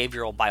 like,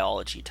 behavioral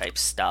biology type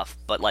stuff,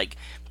 but, like,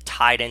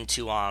 tied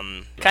into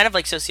kind of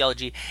like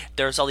sociology.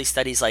 There's all these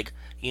studies, like,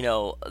 you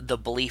know, the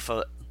belief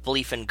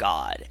in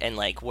God, and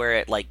like where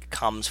it like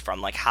comes from,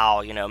 like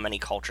how, you know, many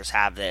cultures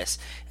have this,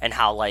 and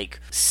how like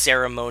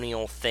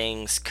ceremonial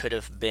things could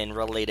have been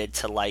related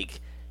to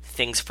like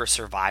things for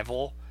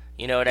survival.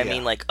 You know what I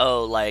mean? Like,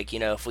 oh, like, you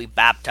know, if we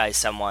baptize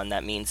someone,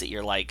 that means that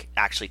you're like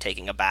actually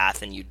taking a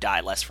bath and you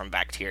die less from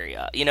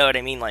bacteria. You know what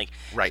I mean? Like,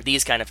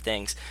 these kind of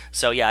things.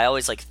 So yeah, I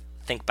always like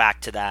think back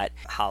to that,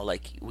 how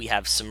like we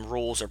have some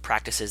rules or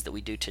practices that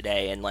we do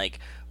today, and like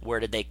where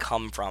did they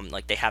come from?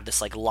 Like, they have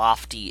this like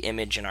lofty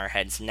image in our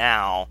heads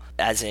now,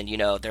 as in, you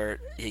know,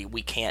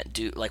 we can't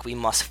do, like, we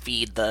must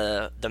feed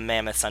the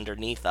mammoths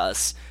underneath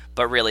us,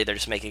 but really they're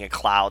just making a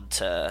cloud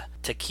to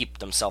keep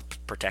themselves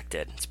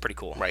protected. It's pretty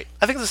cool. Right.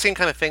 I think it's the same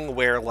kind of thing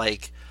where,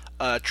 like,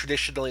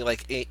 traditionally,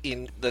 like,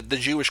 in the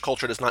Jewish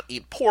culture does not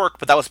eat pork,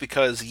 but that was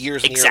because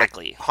years and years,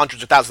 like,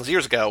 hundreds of thousands of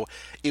years ago,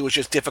 it was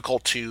just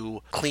difficult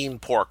to clean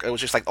pork. It was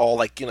just, like, all,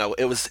 like, you know,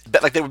 it was,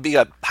 like, there would be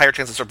a higher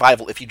chance of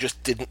survival if you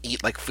just didn't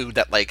eat, like, food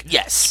that, like,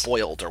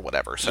 spoiled or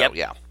whatever. So,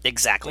 yeah.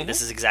 Exactly. Mm-hmm.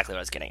 This is exactly what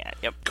I was getting at.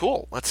 Yep.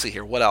 Cool. Let's see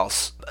here. What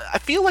else? I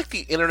feel like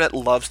the internet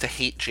loves to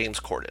hate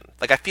James Corden.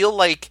 Like, I feel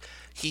like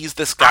he's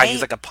this guy, he's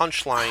like a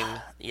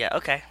punchline. Yeah,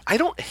 okay. I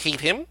don't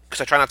hate him,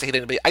 because I try not to hate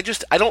anybody. I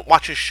don't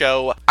watch his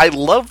show. I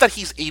love that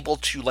he's able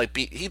to, like,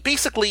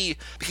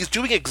 he's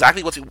doing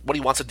exactly what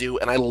he wants to do,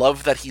 and I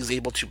love that he's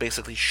able to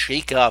basically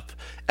shake up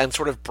and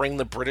sort of bring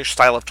the British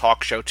style of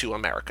talk show to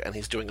America, and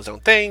he's doing his own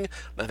thing, and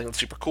I think that's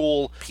super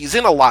cool. He's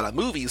in a lot of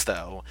movies,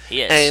 though.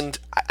 He is. And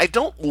I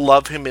don't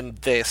love him in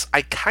this.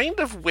 I kind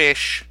of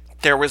wish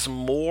there was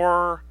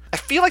more, I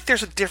feel like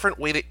there's a different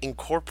way to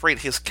incorporate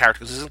his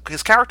character. 'Cause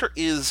his character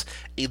is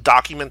a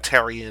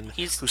documentarian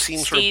who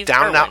seems sort of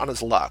down and out on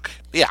his luck.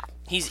 Yeah.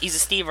 He's a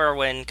Steve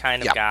Irwin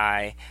kind of Yeah.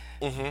 guy,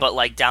 but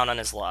like down on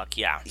his luck.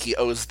 Yeah. He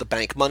owes the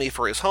bank money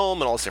for his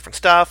home and all this different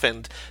stuff,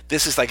 and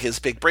this is like his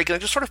big break. And I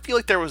just sort of feel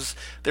like there was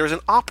an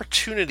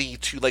opportunity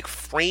to like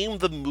frame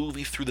the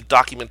movie through the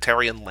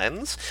documentarian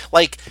lens.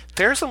 Like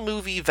there's a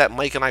movie that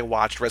Mike and I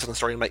watched, resident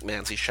historian Mike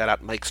Manzi, shout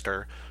out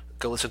Mikester.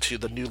 Go listen to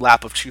the new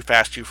lap of Too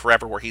Fast, Too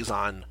Forever, where he's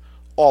on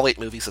all 8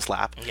 movies this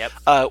lap.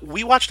 Yep.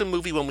 We watched a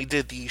movie when we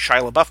did the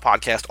Shia LaBeouf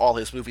podcast, all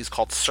his movies,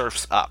 called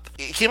Surf's Up.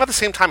 It came out at the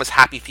same time as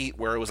Happy Feet,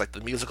 where it was like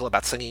the musical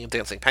about singing and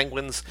dancing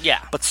penguins.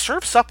 Yeah. But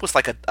Surf's Up was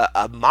like a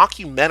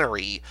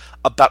mockumentary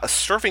about a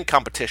surfing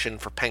competition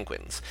for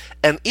penguins.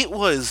 And it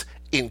was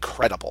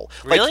incredible.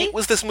 Really? Like, it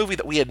was this movie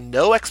that we had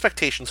no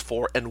expectations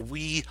for, and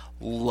we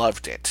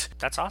loved it.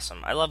 That's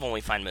awesome. I love when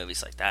we find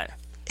movies like that.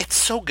 It's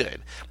so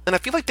good. And I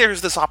feel like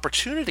there's this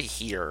opportunity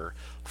here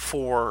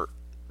for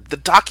the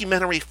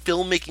documentary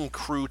filmmaking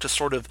crew to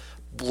sort of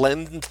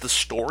blend into the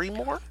story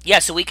more. Yeah,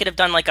 so we could have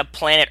done like a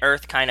Planet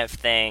Earth kind of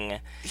thing.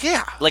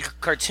 Yeah. Like a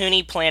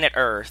cartoony Planet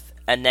Earth,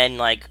 and then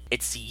like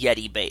it's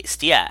Yeti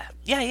based. Yeah.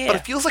 Yeah. But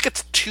it feels like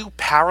it's 2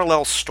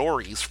 parallel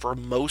stories for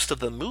most of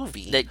the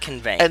movie. That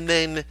convey. And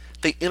then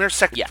they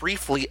intersect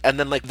briefly, and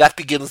then like that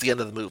begins the end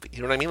of the movie.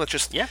 You know what I mean? It's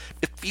just, it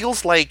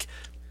feels like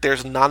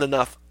there's not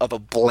enough of a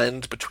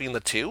blend between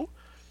the two.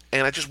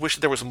 And I just wish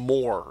there was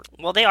more.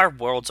 Well, they are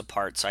worlds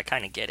apart, so I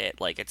kind of get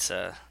it. Like, it's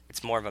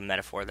more of a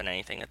metaphor than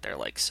anything that they're,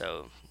 like,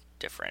 so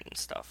different and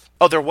stuff.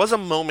 Oh, there was a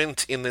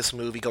moment in this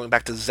movie, going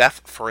back to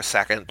Zeph for a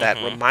second,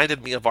 that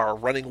reminded me of our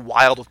Running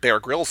Wild with Bear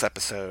Grylls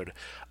episode,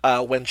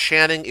 when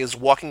Channing is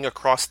walking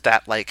across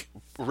that, like,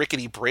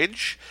 rickety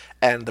bridge,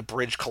 and the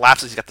bridge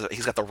collapses.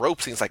 He's got the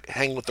ropes, and he's, like,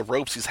 hanging with the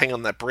ropes. He's hanging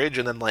on that bridge,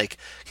 and then, like,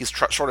 he's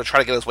sort of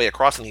trying to get his way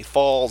across, and he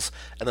falls,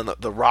 and then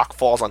the rock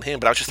falls on him.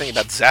 But I was just thinking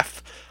about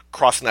Zeph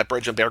crossing that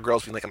bridge and Bear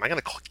Grylls being like, am I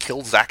going to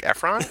kill Zac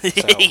Efron?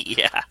 So,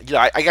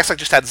 yeah. I guess I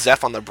just had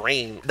Zeph on the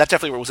brain. That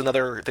definitely was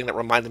another thing that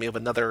reminded me of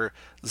another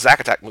Zac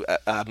Attack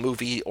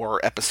movie or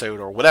episode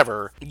or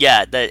whatever.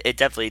 Yeah, it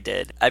definitely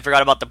did. I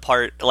forgot about the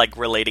part, like,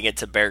 relating it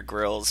to Bear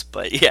Grylls,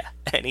 but yeah,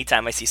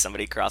 anytime I see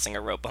somebody crossing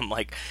a rope, I'm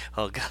like,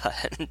 oh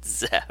god,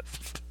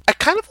 Zeph. I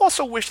kind of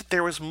also wish that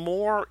there was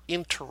more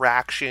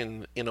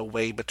interaction, in a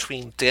way,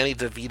 between Danny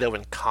DeVito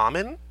and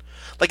Common.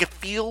 Like, it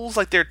feels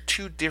like they're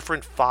 2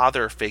 different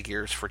father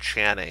figures for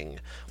Channing.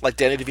 Like,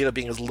 Danny DeVito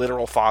being his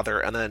literal father,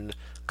 and then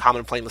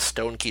Common playing the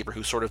Stonekeeper,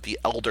 who's sort of the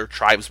elder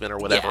tribesman or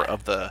whatever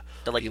of the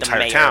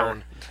entire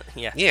town.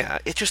 Yeah,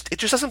 it just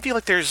doesn't feel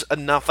like there's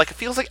enough. Like, it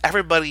feels like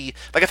everybody...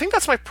 Like, I think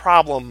that's my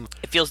problem.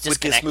 It feels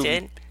disconnected. With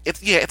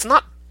this movie. It's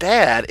not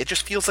bad. It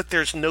just feels like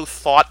there's no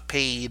thought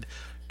paid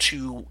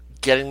to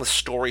getting the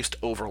stories to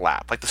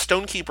overlap. Like, the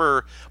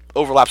Stonekeeper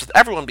overlaps with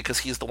everyone because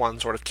he's the one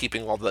sort of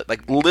keeping all the,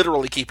 like,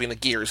 literally keeping the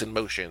gears in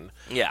motion.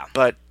 Yeah.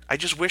 But I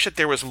just wish that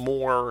there was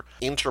more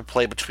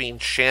interplay between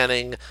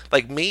Channing.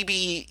 Like,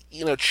 maybe,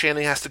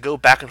 Channing has to go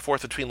back and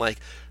forth between, like,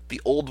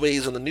 the old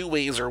ways and the new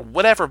ways or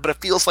whatever, but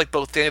it feels like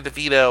both Danny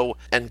DeVito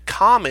and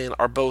Common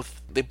are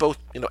both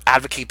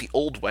advocate the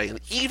old way. And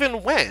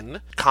even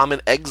when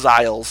Common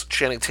exiles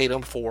Channing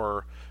Tatum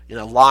for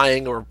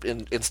lying or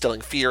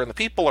instilling fear in the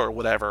people or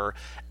whatever,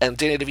 and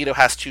Danny DeVito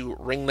has to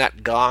ring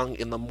that gong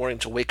in the morning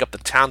to wake up the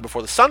town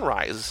before the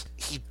sunrise,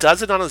 he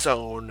does it on his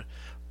own,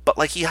 but,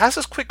 like, he has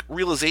this quick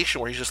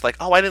realization where he's just like,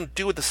 oh, I didn't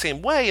do it the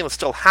same way, and it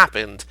still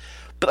happened.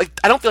 But, like,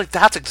 I don't feel like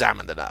that's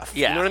examined enough.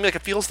 Yeah. You know what I mean? Like,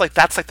 it feels like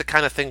that's, like, the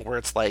kind of thing where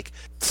it's, like,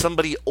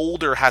 somebody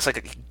older has,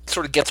 like,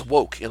 sort of gets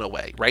woke in a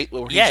way, right?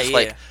 Where he's just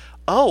like,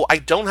 oh, I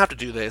don't have to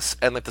do this,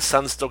 and, like, the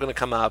sun's still going to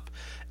come up.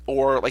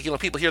 Or, like,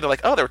 people here, they're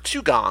like, oh, there are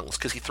 2 gongs,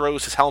 because he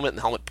throws his helmet and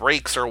the helmet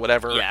breaks or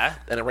whatever,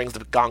 and it rings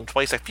the gong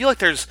twice. I feel like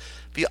there's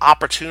the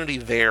opportunity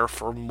there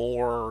for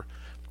more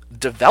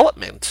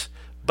development,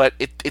 but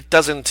it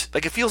doesn't,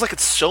 like, it feels like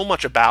it's so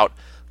much about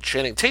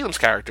Channing Tatum's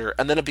character,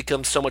 and then it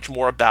becomes so much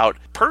more about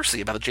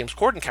Percy, about the James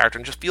Corden character,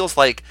 and it just feels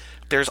like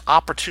there's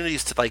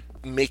opportunities to, like,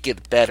 make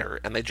it better,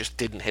 and they just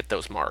didn't hit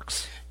those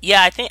marks.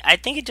 Yeah, I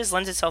think it just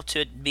lends itself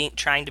to it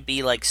trying to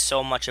be, like,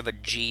 so much of a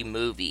G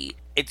movie.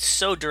 It's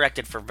so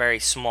directed for very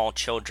small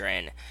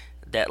children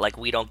that, like,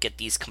 we don't get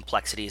these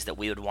complexities that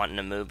we would want in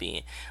a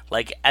movie.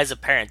 Like, as a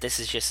parent, this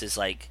is just as,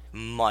 like,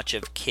 much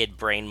of kid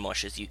brain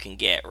mush as you can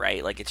get,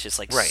 right? Like, it's just,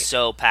 like,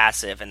 so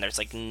passive, and there's,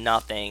 like,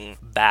 nothing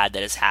bad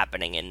that is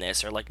happening in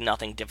this, or, like,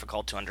 nothing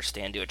difficult to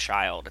understand to a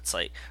child. It's,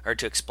 like, or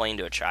to explain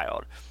to a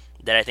child.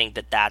 That I think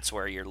that's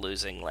where you're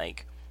losing,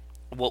 like,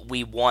 what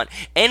we want.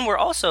 And we're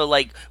also,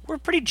 like, we're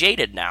pretty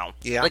jaded now.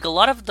 Yeah. Like, a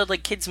lot of the,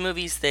 like, kids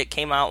movies that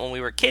came out when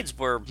we were kids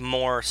were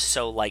more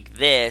so like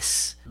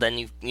this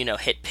than you know,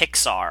 hit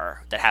Pixar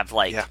that have,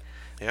 like,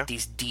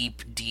 these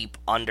deep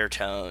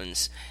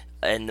undertones,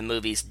 and the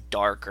movie's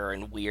darker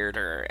and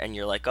weirder, and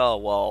you're like, oh,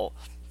 well,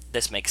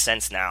 this makes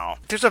sense now.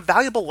 There's a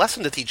valuable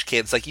lesson to teach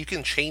kids. Like, you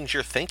can change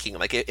your thinking.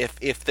 Like,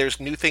 if there's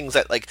new things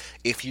that, like,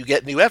 if you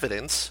get new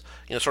evidence,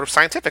 sort of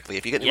scientifically.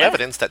 If you get new Yeah.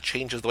 evidence that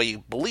changes the way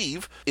you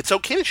believe, it's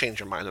okay to change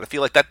your mind. And I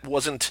feel like that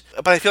wasn't,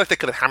 but I feel like they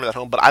could have hammered that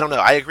home. But I don't know.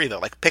 I agree though.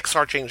 Like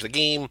Pixar changed the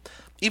game.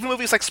 Even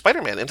movies like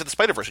Spider-Man, Into the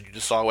Spider-Verse, that you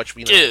just saw, which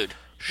Dude,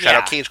 Shadow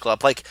yeah. Cage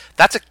Club, like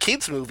that's a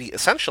kids movie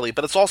essentially,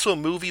 but it's also a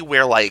movie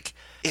where like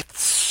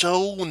it's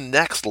so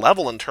next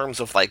level in terms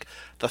of like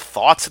the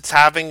thoughts it's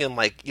having, and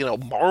like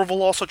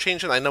Marvel also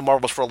changed it. I know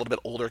Marvel's for a little bit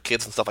older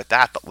kids and stuff like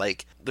that, but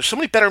like there's so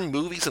many better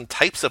movies and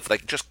types of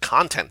like just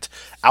content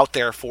out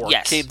there for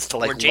Yes, kids to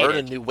we're like learn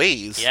in jaded. new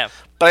ways. Yeah.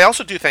 But I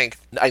also do think,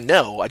 I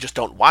know, I just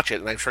don't watch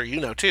it, and I'm sure you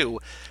know too.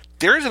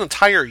 There is an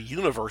entire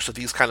universe of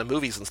these kind of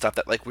movies and stuff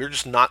that like we're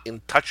just not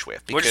in touch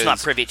with. We're just not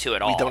privy to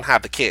it all. We don't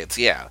have the kids,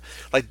 yeah.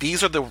 Like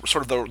these are the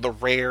sort of the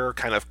rare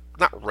kind of,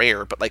 not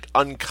rare, but like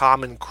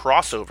uncommon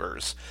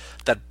crossovers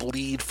that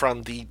bleed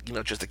from the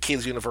just the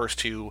kids universe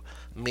to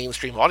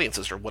mainstream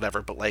audiences or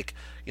whatever. But like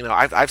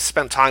I've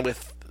spent time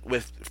with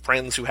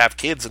friends who have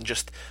kids, and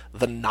just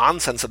the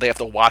nonsense that they have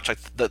to watch, like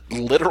the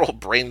literal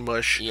brain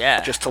mush, Yeah.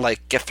 just to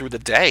like get through the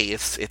day.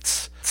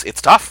 It's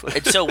tough.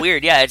 It's so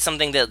weird. Yeah, it's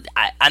something that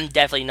I'm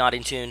definitely not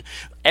in tune.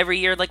 Every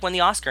year, like when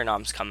the Oscar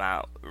noms come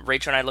out,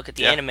 Rachel and I look at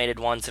the Yeah. animated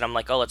ones, and I'm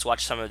like, oh, let's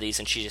watch some of these,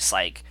 and she's just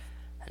like,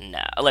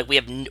 no, like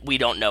we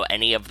don't know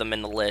any of them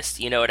in the list.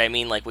 You know what I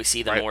mean? Like we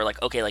see them, Right. and we're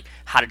like, okay, like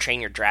How to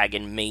Train Your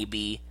Dragon,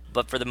 maybe.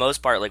 But for the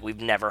most part, like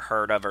we've never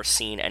heard of or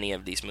seen any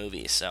of these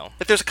movies. So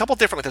Like there's a couple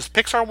different, like there's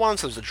Pixar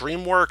ones, there's the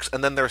DreamWorks,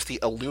 and then there's the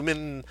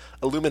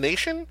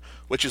Illumination,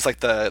 which is like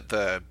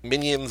the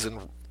Minions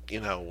and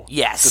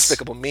Yes.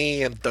 Despicable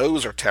Me, and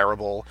those are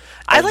terrible.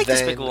 I And like then-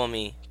 Despicable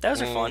Me. Those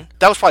are fun.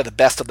 That was probably the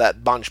best of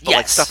that bunch. But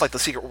like Yes. stuff like the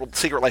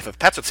Secret Life of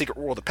Pets or Secret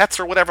World of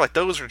Pets or whatever, like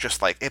those are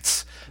just like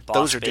Boss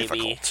those are Baby.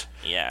 difficult.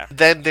 Yeah.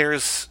 Then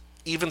there's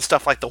even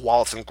stuff like the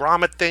Wallace and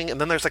Gromit thing,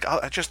 and then there's like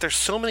there's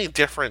so many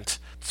different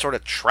sort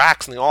of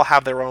tracks, and they all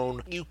have their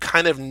own. You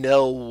kind of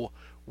know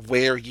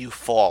where you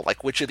fall,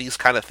 like which of these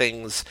kind of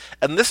things.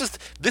 And this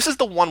is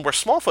the one where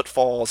Smallfoot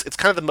falls. It's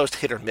kind of the most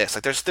hit or miss.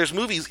 Like there's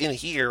movies in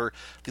here,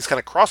 these kind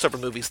of crossover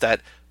movies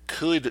that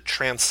could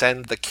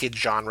transcend the kid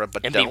genre,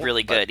 but And don't. be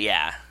really but- good,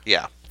 yeah.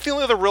 yeah. The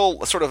only other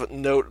real sort of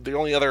note, the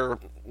only other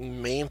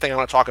main thing I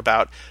want to talk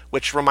about,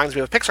 which reminds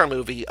me of a Pixar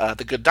movie,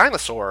 The Good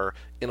Dinosaur,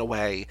 in a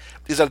way,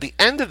 is that at the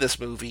end of this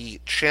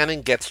movie,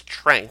 Channing gets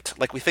tranked.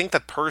 Like, we think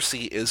that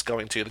Percy is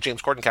going to, the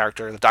James Corden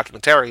character, the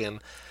documentarian,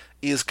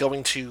 is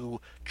going to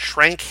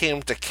trank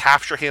him to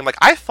capture him. Like,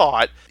 I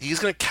thought he's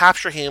going to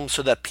capture him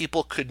so that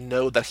people could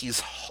know that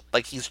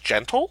he's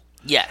gentle.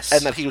 Yes.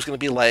 And that he was going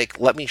to be like,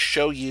 let me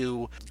show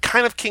you,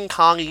 kind of King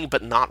Kong-y,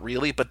 but not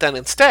really. But then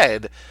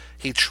instead,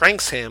 he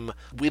tranks him.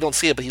 We don't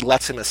see it, but he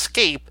lets him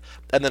escape.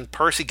 And then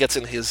Percy gets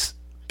in his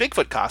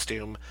Bigfoot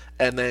costume,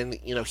 and then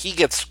he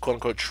gets quote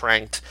unquote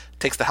tranked,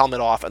 takes the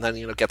helmet off, and then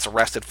gets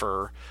arrested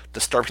for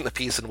disturbing the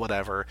peace and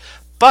whatever.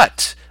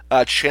 But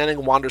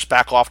Channing wanders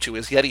back off to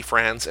his Yeti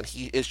friends, and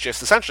he is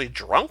just essentially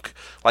drunk,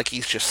 like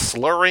he's just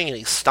slurring and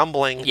he's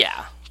stumbling.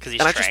 Yeah, because he's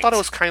And I just thought it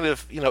was kind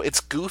of, it's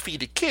goofy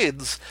to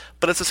kids,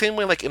 but it's the same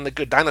way like in The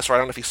Good Dinosaur. I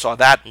don't know if you saw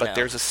that, but No.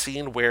 there's a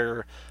scene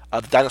where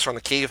the dinosaur and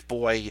the cave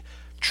boy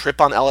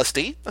trip on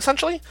LSD,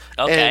 essentially.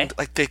 Okay. And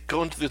like they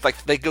go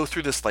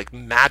through this like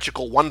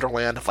magical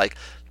wonderland of like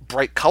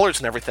bright colors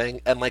and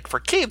everything, and like for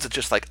kids it's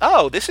just like,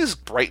 oh, this is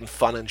bright and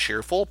fun and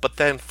cheerful, but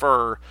then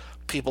for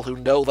people who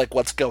know like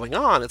what's going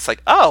on, it's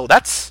like, oh,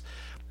 that's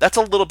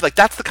a little like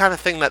that's the kind of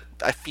thing that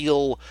I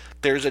feel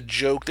there's a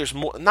joke, there's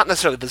more, not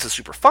necessarily this is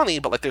super funny,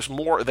 but like there's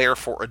more there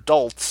for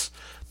adults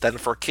than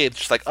for kids.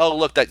 Just like, oh,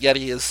 look, that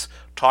Yeti is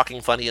talking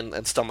funny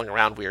and stumbling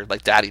around weird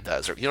like Daddy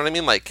does, or you know what I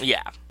mean? Like,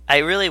 Yeah. I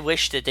really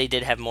wish that they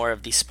did have more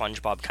of these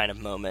SpongeBob kind of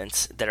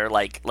moments that are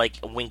like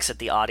winks at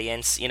the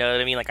audience. You know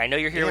what I mean? Like, I know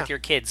you're here Yeah. with your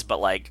kids,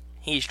 but like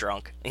he's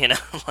drunk. You know?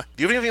 do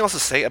you have anything else to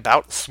say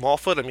about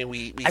Smallfoot? I mean,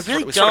 we I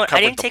really we sort of don't. I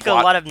covered didn't the take a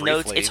plot lot of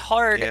notes. briefly. It's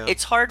hard. Yeah.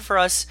 It's hard for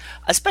us,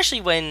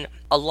 especially when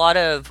a lot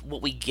of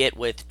what we get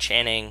with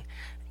Channing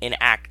in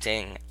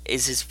acting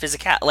is his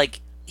physical.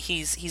 Like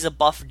he's a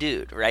buff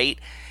dude, right?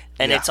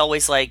 And Yeah. it's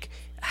always like,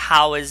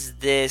 how is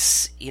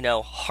this,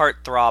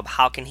 heartthrob?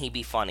 How can he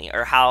be funny?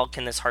 Or how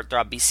can this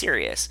heartthrob be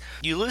serious?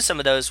 You lose some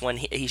of those when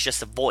he's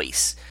just a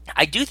voice.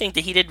 I do think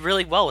that he did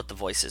really well with the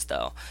voices,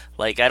 though.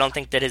 Like, I don't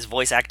think that his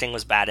voice acting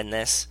was bad in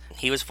this.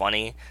 He was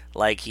funny.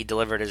 Like, he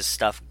delivered his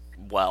stuff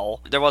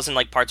well. There wasn't,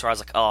 like, parts where I was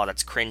like, oh,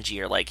 that's cringy,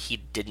 or, like, he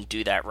didn't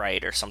do that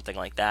right, or something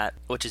like that.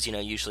 Which is,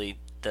 usually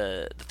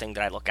the thing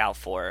that I look out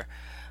for.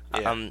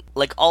 Yeah.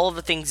 Like all of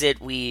the things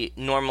that we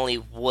normally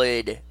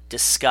would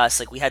discuss,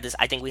 like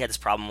I think we had this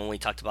problem when we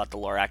talked about the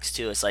Lorax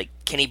too. It's like,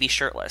 can he be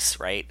shirtless,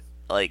 right?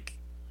 Like,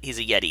 he's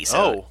a Yeti, so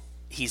Oh.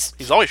 he's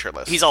always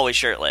shirtless. he's always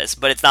shirtless,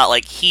 but it's not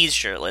like he's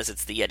shirtless,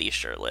 it's the Yeti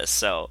shirtless.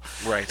 So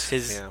right.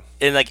 Yeah.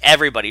 and like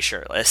everybody's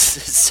shirtless.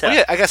 So Well,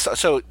 yeah, I guess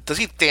so. Does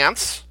he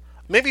dance?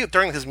 Maybe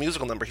during his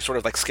musical number, he sort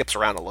of like skips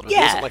around a little bit. He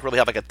Yeah. doesn't like really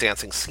have like a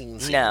dancing scene.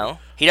 no.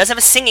 He does have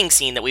a singing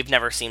scene that we've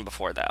never seen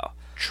before though.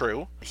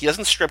 True. He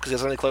doesn't strip because he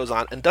doesn't have any clothes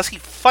on. And does he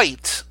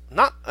fight?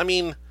 Not. I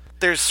mean,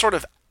 there's sort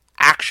of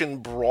action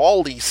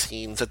brawly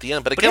scenes at the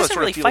end, but he again, it doesn't sort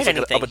really of feels fight like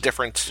anything. of a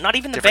different, Not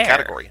even the different bear.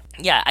 category.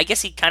 Yeah, I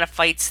guess he kind of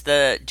fights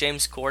the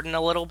James Corden a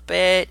little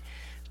bit,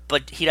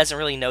 but he doesn't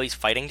really know he's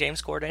fighting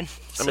James Corden.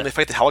 I mean, they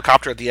fight the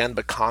helicopter at the end,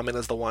 but Common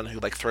is the one who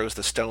like throws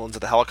the stones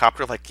at the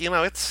helicopter. Like, you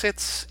know, it's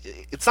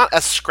not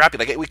as scrappy.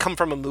 Like, we come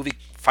from a movie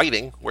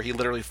fighting where he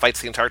literally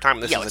fights the entire time.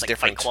 And this is it's a like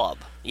different Fight Club.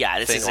 Yeah,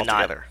 this is not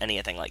altogether.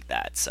 anything like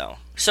that.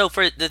 So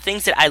for the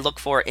things that I look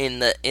for in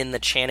the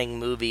Channing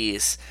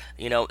movies,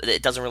 you know,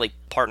 it doesn't really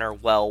partner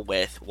well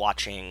with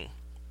watching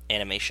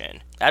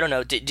animation. I don't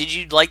know. Did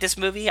you like this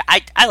movie?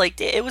 I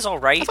liked it. It was all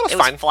right. I thought it was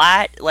was fine.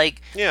 flat.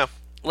 Like, Yeah.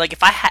 like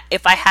if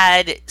I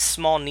had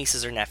small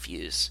nieces or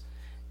nephews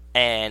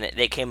and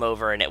they came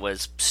over and it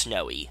was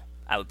snowy,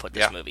 I would put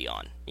this Yeah. movie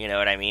on. You know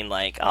what I mean?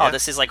 Like, Yeah.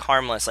 this is like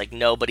harmless. Like,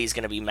 nobody's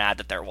gonna be mad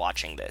that they're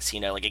watching this. You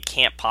know, like it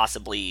can't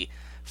possibly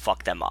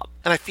fuck them up.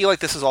 And I feel like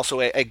this is also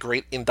a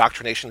great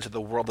indoctrination to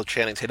the world of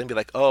Channing Tatum. Be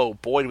like, oh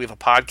boy, do we have a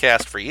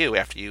podcast for you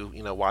after you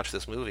watch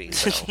this movie.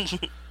 So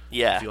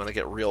Yeah. if you want to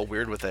get real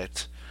weird with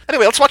it.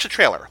 Anyway, let's watch a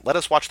trailer. Let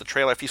us watch the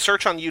trailer. If you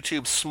search on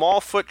YouTube,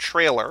 Smallfoot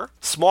trailer,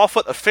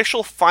 Smallfoot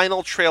official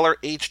final trailer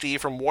HD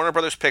from Warner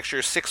Brothers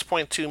Pictures,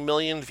 6.2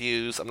 million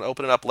views. I'm going to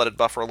open it up, let it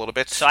buffer a little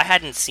bit. So I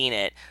hadn't seen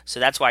it, so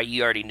that's why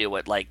you already knew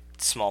what like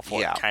Smallfoot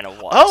Yeah. kind of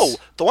was. Oh,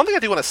 the one thing I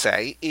do want to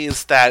say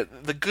is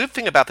that the good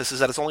thing about this is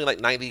that it's only like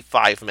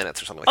 95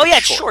 minutes or something. Like Oh yeah,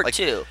 it's short. short Like,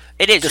 too.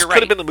 It is. This You're could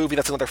right. have been the movie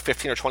that's another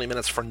 15 or 20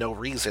 minutes for no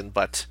reason,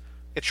 but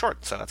it's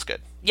short, so that's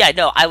good. Yeah,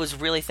 no, I was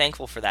really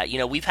thankful for that. You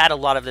know, we've had a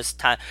lot of this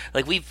time,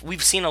 like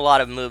we've seen a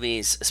lot of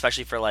movies,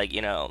 especially for like,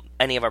 you know,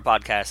 any of our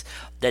podcasts,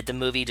 that the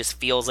movie just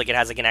feels like it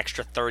has like an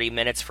extra 30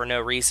 minutes for no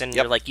reason. Yep.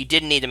 You're like, you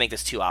didn't need to make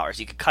this 2 hours.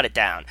 You could cut it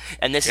down.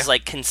 And this is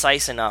like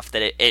concise enough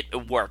that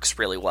it works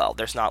really well.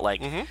 There's not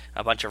like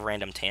a bunch of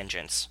random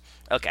tangents.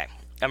 Okay.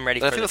 I'm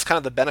ready And I for think this. that's kind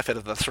of the benefit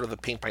of the sort of the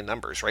paint by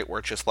numbers, right? Where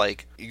it's just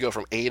like you go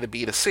from A to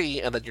B to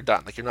C, and then you're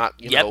done. Like you're not,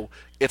 you Yep. know,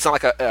 it's not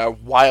like a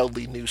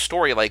wildly new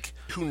story. Like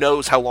who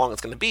knows how long it's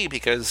going to be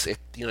because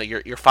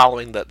you're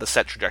following the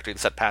set trajectory, the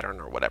set pattern,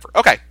 or whatever.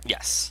 Okay,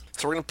 Yes.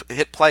 so we're gonna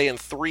hit play in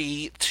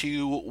 3,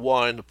 2,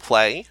 1,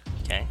 play.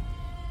 Okay.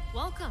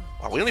 Welcome.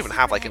 Wow, we don't even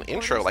have like an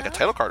intro, like a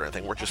title card or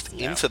anything. We're just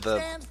into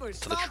the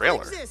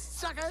trailer.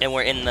 And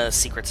we're in the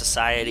secret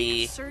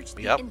society.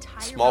 Yep,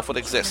 Smallfoot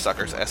exists,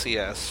 suckers.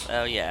 SES.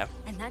 Oh yeah.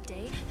 And that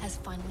day has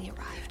finally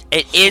arrived.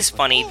 It is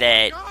funny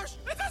that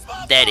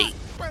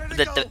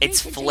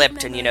it's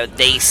flipped and, you know,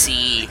 they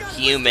see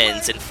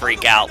humans and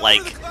freak out.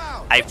 Like,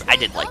 I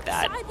did like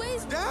that.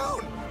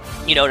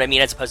 You know what I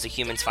mean? As opposed to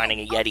humans finding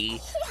a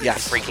Yeti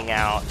Yes. and freaking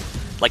out.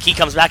 Like, he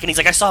comes back and he's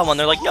like, I saw one.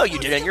 They're like, no, you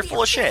didn't. You're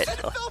full of shit.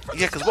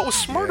 Yeah, because what was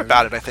smart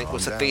about it, I think,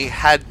 was that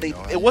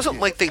it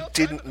wasn't like they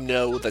didn't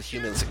know that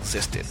humans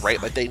existed,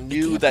 right? Like, they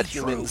knew that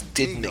humans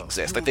didn't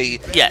exist. Like, they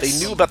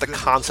knew about the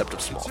concept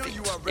of small feet,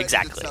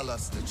 Exactly.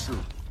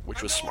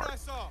 which was smart.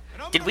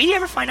 Did we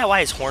ever find out why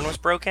his horn was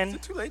broken?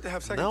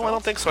 No, I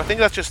don't think so. I think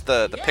that's just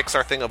the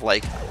Pixar thing of,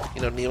 like,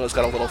 you know, Nemo's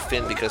got a little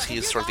fin because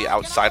he's sort of the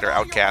outsider,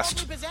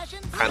 outcast,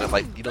 kind of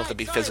like, you don't have to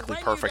be physically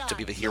perfect to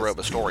be the hero of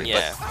the story,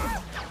 Yeah.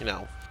 but, you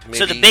know, maybe,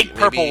 So the big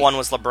purple maybe- one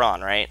was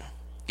LeBron, right?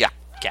 Yeah.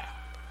 Yeah.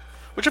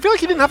 Which I feel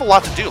like he didn't have a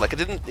lot to do. Like, it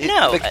didn't...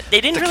 No, like,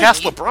 they didn't to really-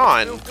 cast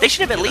LeBron... They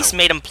should have at you least know.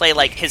 made him play,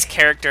 like, his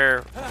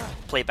character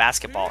play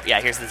basketball. Yeah,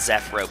 here's the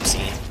Zeph rope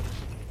scene.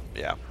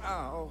 Yeah.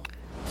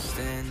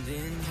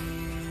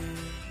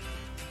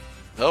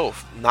 Oh,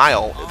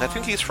 Niall. I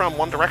think he's from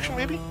One Direction,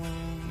 maybe?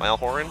 Niall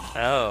Horan.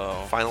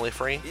 Oh. Finally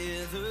free.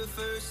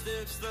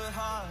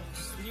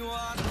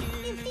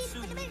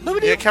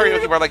 Yeah,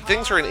 karaoke bar. Like,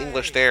 things are in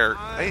English there.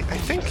 I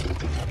think...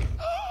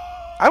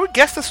 I would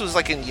guess this was,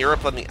 like, in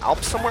Europe on the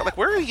Alps somewhere. Like,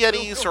 where are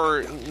Yetis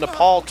or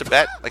Nepal,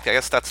 Tibet? Like, I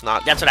guess that's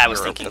not That's what I was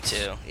Europe, thinking, that's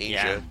too. Asia.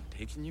 Yeah.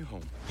 Taking you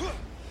home.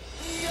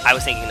 I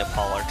was thinking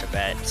Nepal or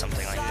Tibet,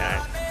 something like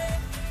that.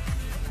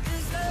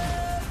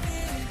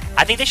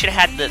 I think they should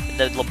have had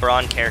the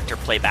LeBron character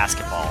play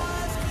basketball.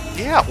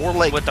 Yeah, or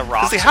like... With the 'cause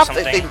rocks they or have,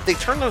 something. They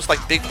turn those,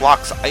 like, big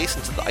blocks of ice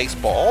into the ice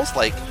balls.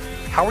 Like,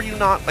 how are you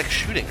not, like,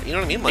 shooting? You know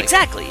what I mean? Like,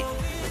 Exactly.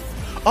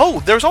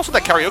 Oh, there's also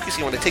that karaoke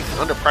scene when they take the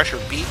Under Pressure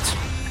beat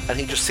and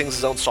he just sings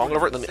his own song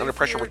over it, and then the Under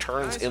Pressure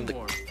returns in the...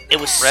 It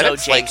was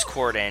Credits, so James like-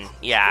 Corden.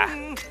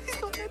 Yeah.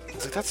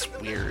 It's like, that's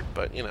weird,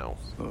 but, you know.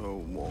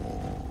 So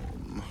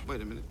warm.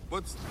 Wait a minute.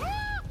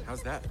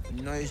 How's that?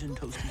 Nice and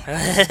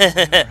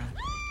toasty.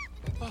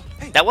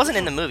 That wasn't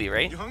in the movie,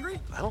 right? You hungry?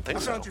 I don't think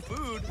I so. found your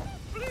food.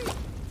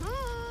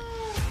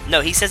 No,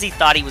 he says he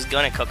thought he was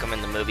gonna cook him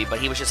in the movie, but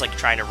he was just like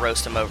trying to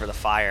roast him over the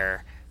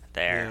fire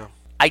there. Yeah.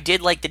 I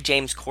did like the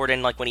James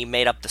Corden, like when he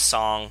made up the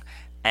song,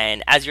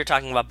 and as you're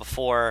talking about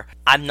before,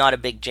 I'm not a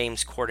big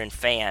James Corden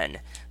fan.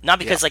 Not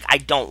because like I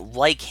don't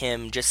like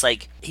him, just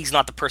like he's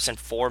not the person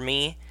for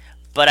me.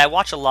 But I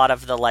watch a lot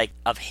of the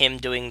of him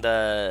doing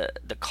the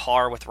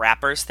car with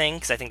rappers thing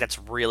because I think that's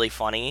really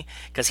funny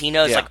because he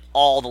knows Yeah. like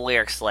all the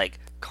lyrics to, like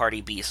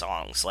Cardi B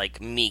songs, like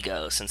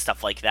Migos and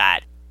stuff like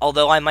that.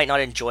 Although I might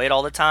not enjoy it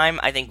all the time,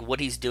 I think what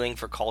he's doing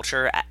for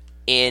culture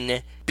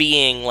in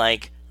being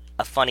like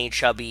a funny,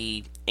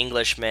 chubby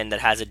Englishman that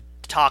has a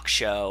talk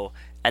show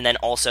and then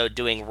also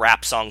doing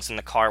rap songs in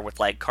the car with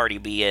like Cardi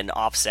B and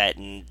Offset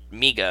and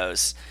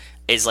Migos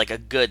is like a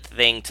good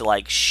thing to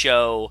like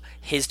show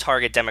his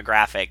target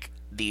demographic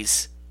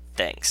these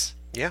things.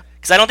 Yeah.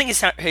 Because I don't think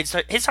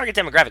his target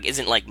demographic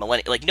isn't like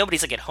millennial. Like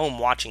nobody's like at home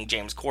watching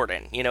James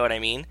Corden. You know what I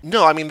mean?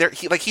 No, I mean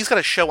he's got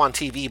a show on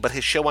TV, but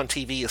his show on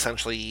TV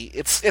essentially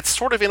it's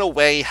sort of in a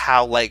way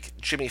how like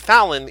Jimmy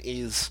Fallon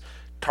is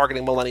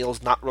targeting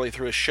millennials, not really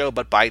through his show,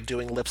 but by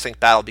doing Lip Sync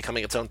Battle,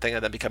 becoming its own thing,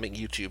 and then becoming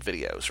YouTube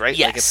videos, right?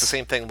 Yes. Like, it's the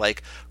same thing,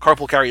 like,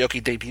 Carpool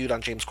Karaoke debuted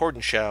on James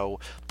Corden's show,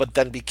 but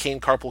then became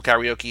Carpool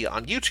Karaoke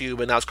on YouTube,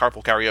 and now it's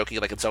Carpool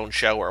Karaoke, like, its own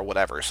show or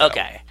whatever, so.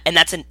 Okay. And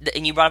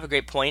and you brought up a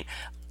great point.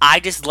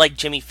 I just like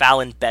Jimmy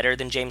Fallon better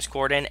than James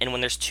Corden, and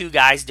when there's two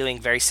guys doing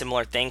very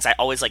similar things, I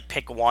always, like,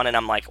 pick one, and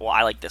I'm like, well,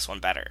 I like this one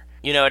better.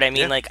 You know what I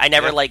mean? Yeah. Like, I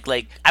never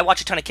Yeah. I watch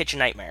a ton of Kitchen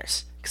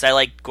Nightmares, because I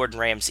like Gordon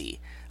Ramsay.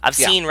 I've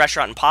seen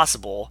Restaurant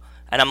Impossible,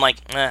 and I'm like,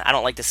 I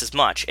don't like this as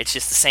much. It's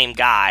just the same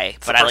guy,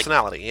 It's but a I like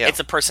personality, yeah.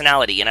 It's a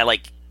personality, and I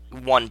like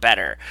one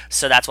better.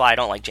 So that's why I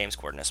don't like James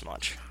Corden as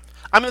much.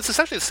 I mean, it's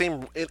essentially the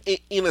same,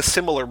 in a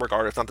similar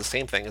regard, if not the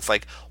same thing. It's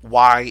like,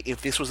 why,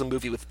 if this was a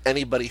movie with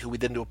anybody who we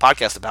didn't do a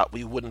podcast about,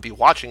 we wouldn't be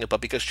watching it,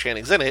 but because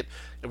Channing's in it,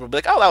 it would be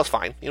like, oh, that was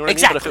fine. You know what I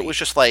mean? But if it was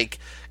just like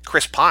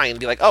Chris Pine, it'd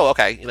be like, oh,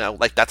 okay, you know,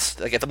 like that's,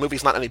 like, if the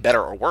movie's not any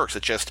better or worse,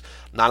 it's just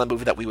not a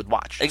movie that we would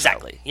watch.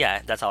 Exactly. So.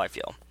 Yeah, that's how I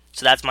feel.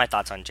 So that's my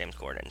thoughts on James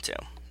Corden, too.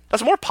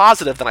 That's more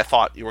positive than I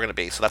thought you were going to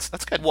be, so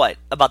that's good. What?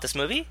 About this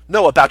movie?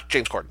 No, about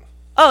James Corden.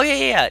 Oh,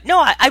 yeah.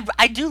 No,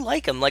 I do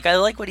like him. Like, I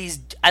like what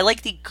I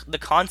like the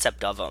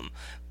concept of him.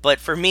 But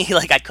for me,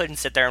 like, I couldn't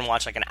sit there and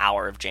watch, like, an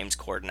hour of James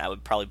Corden. I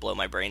would probably blow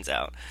my brains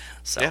out.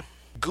 So. Yeah.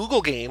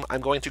 Google game, I'm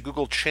going to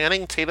Google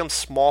Channing Tatum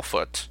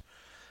Smallfoot.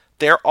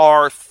 There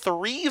are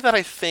 3 that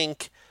I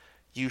think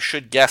you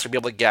should guess or be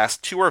able to guess.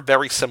 2 are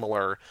very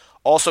similar.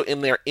 Also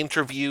in their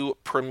interview,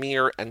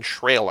 premiere, and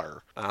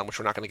trailer, which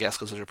we're not going to guess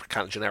because those are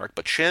kind of generic.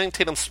 But Channing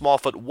Tatum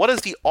Smallfoot, what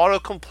is the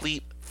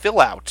autocomplete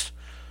fill-out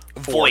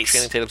for Voice.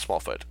 Channing Tatum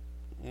Smallfoot?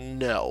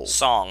 No.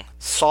 Song.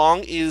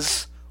 Song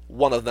is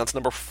one of them. That's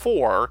number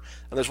 4.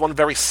 And there's one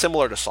very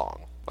similar to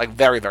song. Like,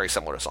 very, very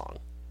similar to song.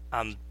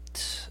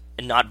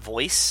 Not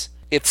voice.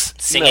 It's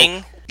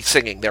Singing?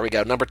 Singing. There we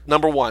go.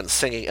 Number 1,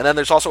 singing. And then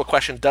there's also a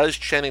question: does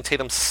Channing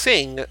Tatum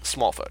sing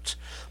Smallfoot?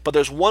 But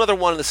there's one other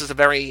one. This is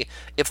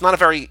it's not a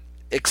very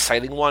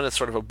exciting one. It's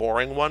sort of a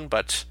boring one.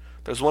 But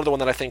there's one other one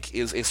that I think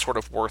is sort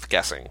of worth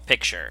guessing.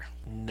 Picture.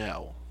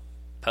 No.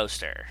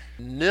 Poster.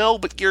 No,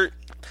 but you're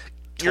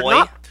Toy?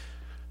 not.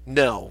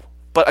 No.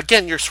 But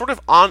again, you're sort of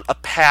on a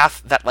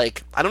path that,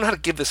 like, I don't know how to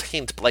give this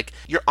hint, but, like,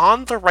 you're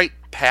on the right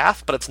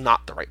path, but it's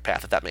not the right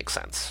path, if that makes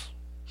sense.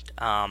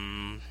 No.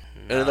 And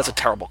that's a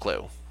terrible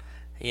clue.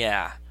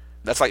 Yeah.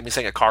 That's like me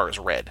saying a car is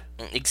red.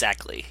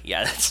 Exactly.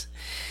 Yeah, so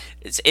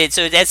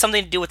it has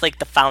something to do with, like,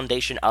 the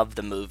foundation of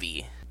the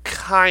movie.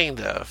 Kind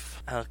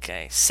of.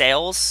 Okay.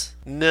 Sales?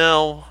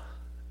 No.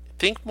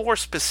 Think more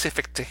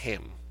specific to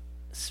him.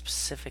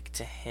 Specific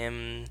to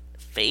him.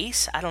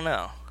 Face? I don't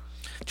know.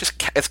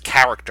 Just as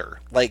character.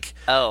 Like,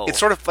 Oh. it's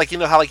sort of like, you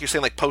know how, like, you're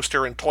saying, like,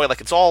 poster and toy,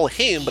 like, it's all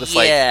him, but it's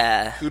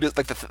Yeah. like, who does,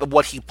 like,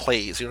 what he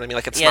plays, you know what I mean?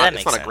 Like, it's Yeah, that not,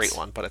 makes it's not a sense. great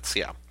one, but it's,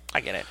 yeah. I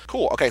get it.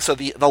 Cool. Okay, so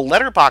the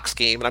Letterboxd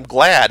game, and I'm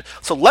glad.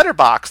 So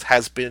Letterboxd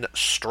has been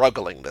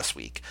struggling this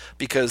week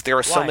because there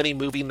are so Why? many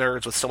movie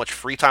nerds with so much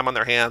free time on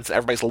their hands.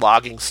 Everybody's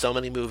logging so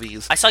many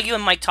movies. I saw you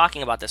and Mike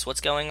talking about this. What's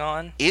going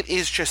on? It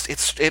is just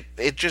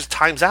it just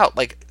times out.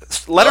 Like,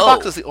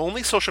 Letterboxd Oh. is the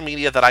only social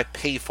media that I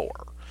pay for.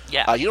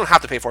 Yeah. You don't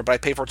have to pay for it, but I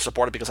pay for it to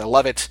support it because I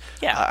love it.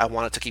 Yeah. I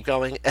want it to keep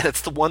going, and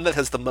it's the one that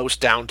has the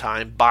most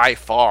downtime by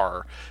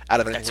far out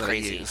of anything That's that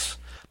crazy. I use.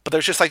 But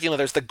there's just, like, you know,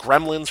 there's the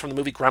Gremlins from the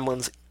movie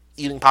Gremlins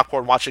eating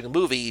popcorn watching a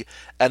movie,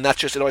 and that's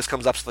just, it always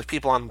comes up to, like,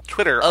 people on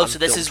Twitter. Oh, on so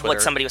this film is Twitter.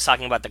 what somebody was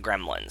talking about, the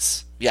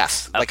Gremlins.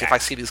 Yes. Like, Okay. if I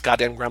see these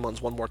goddamn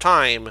Gremlins one more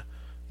time,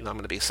 you know, I'm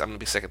gonna be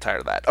sick and tired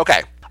of that.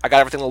 Okay, I got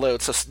everything to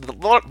load. So the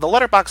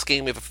Letterboxd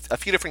game, we have a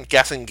few different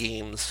guessing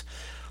games.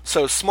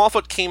 So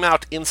Smallfoot came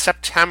out in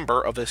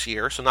September of this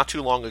year, so not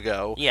too long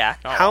ago. Yeah,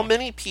 not How long.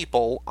 many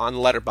people on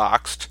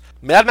Letterboxd?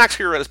 Mad Max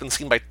Fury Road has been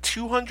seen by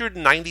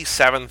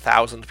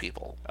 297,000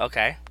 people.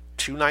 Okay.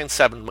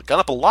 297, gone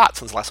up a lot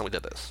since the last time we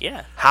did this.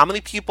 Yeah. How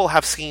many people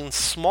have seen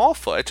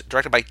Smallfoot,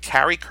 directed by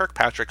Carrie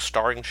Kirkpatrick,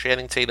 starring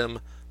Channing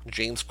Tatum,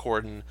 James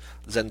Corden,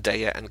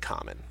 Zendaya, and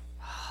Common?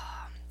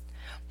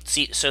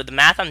 See, so the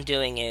math I'm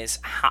doing is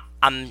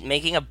I'm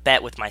making a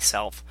bet with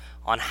myself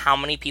on how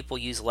many people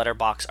use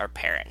Letterboxd are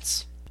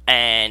parents.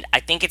 And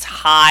I think it's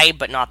high,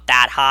 but not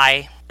that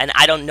high. And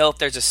I don't know if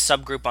there's a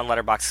subgroup on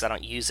Letterboxd, because I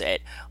don't use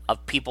it,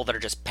 of people that are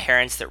just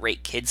parents that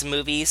rate kids'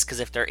 movies. Because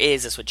if there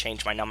is, this would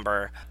change my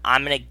number.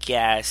 I'm going to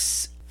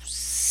guess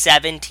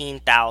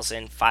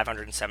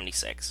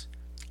 17,576.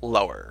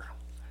 Lower.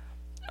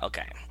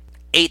 Okay.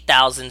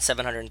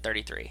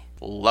 8,733.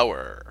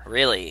 Lower.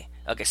 Really?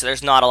 Okay, so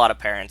there's not a lot of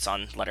parents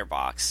on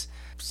Letterboxd.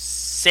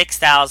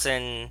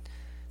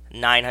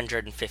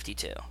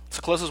 6,952. It's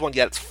the closest one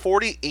yet. It's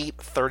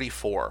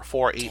 4834.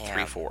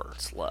 4834.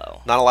 It's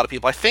low. Not a lot of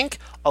people. I think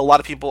a lot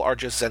of people are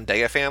just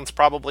Zendaya fans,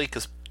 probably,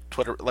 because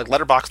Twitter, like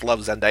Letterboxd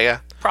loves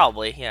Zendaya.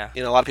 Probably, yeah.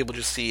 You know, a lot of people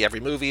just see every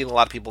movie, and a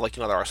lot of people, like,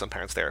 you know, there are some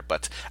parents there.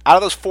 But out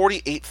of those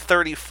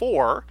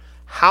 4834,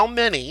 how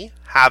many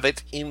have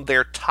it in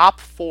their top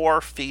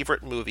 4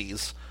 favorite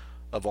movies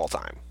of all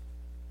time?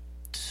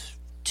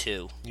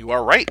 2. You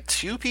are right.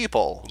 2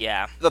 people.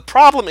 Yeah. The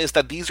problem is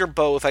that these are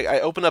both, I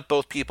opened up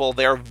both people.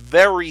 They're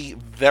very,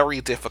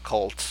 very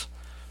difficult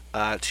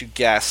to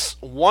guess.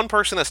 One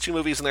person has 2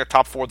 movies in their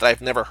top 4 that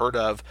I've never heard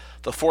of.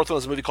 The fourth one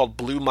is a movie called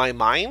Blue My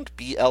Mind,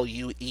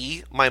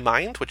 B-L-U-E, My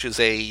Mind, which is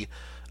a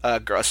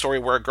story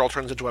where a girl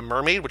turns into a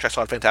mermaid, which I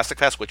saw at Fantastic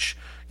Fest, which,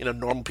 you know,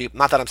 normal people,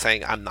 not that I'm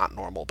saying I'm not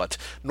normal, but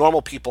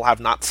normal people have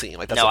not seen.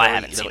 Like, that's No, a I very,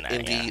 haven't you know,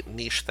 seen that, indie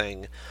niche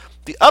thing.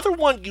 The other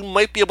one you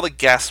might be able to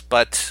guess,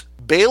 but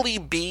Bailey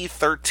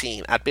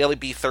B13, at Bailey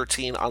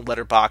B13 on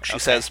Letterboxd, she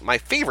says, my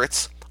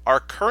favorites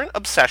are Current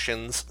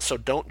Obsessions, so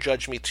don't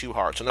judge me too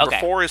hard. So number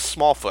 4 is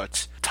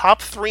Smallfoot.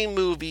 Top 3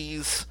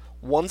 movies,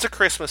 one's a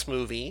Christmas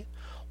movie,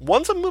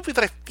 one's a movie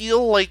that I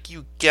feel like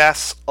you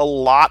guess a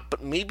lot,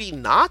 but maybe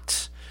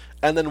not,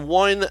 and then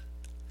one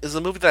is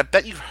a movie that I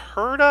bet you've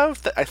heard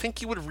of that I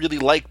think you would really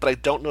like, but I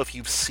don't know if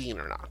you've seen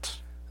or not.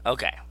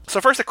 Okay.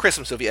 So first, a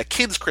Christmas movie, a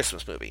kid's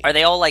Christmas movie. Are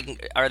they all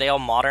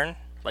modern?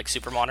 Like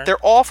super modern? They're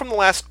all from the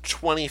last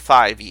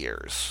 25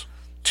 years.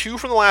 2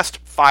 from the last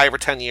 5 or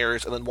 10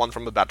 years, and then 1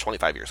 from about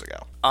 25 years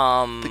ago.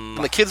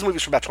 The kids'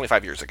 movies from about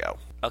 25 years ago.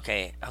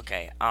 Okay.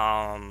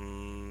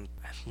 I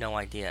have no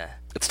idea.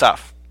 It's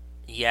tough.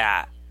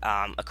 Yeah.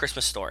 A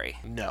Christmas Story.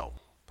 No.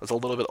 It's a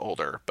little bit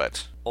older,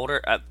 but...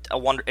 Older?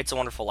 It's a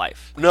Wonderful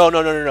Life.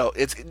 No.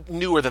 It's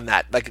newer than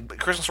that. Like,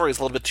 Christmas Story is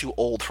a little bit too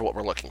old for what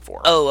we're looking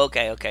for. Oh,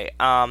 okay.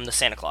 The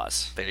Santa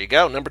Claus. There you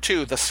go. Number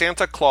 2, The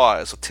Santa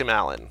Claus with Tim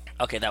Allen.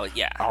 Okay, that was,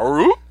 yeah.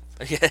 Aroo?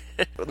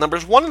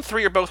 Numbers 1 and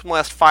 3 are both from the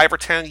last 5 or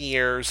 10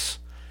 years.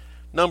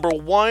 Number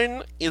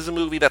 1 is a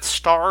movie that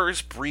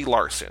stars Brie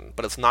Larson,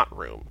 but it's not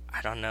Room.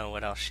 I don't know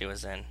what else she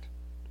was in,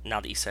 now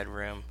that you said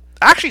Room.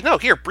 Actually, no,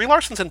 here, Brie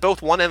Larson's in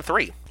both 1 and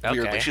 3,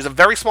 weirdly. Okay. She's a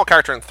very small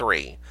character in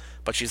 3,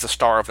 but she's the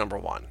star of number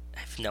 1. I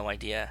have no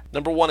idea.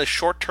 Number 1 is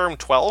Short Term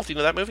 12. Do you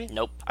know that movie?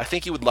 Nope. I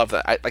think you would love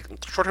that.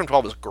 Short Term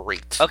 12 is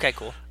great. Okay,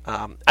 cool.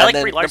 I like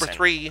Brie Larson. Number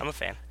 3 I'm a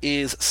fan.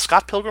 is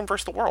Scott Pilgrim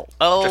vs. the World.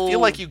 Oh. Which I feel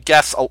like you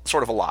guess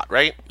sort of a lot,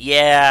 right?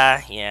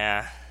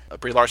 Yeah.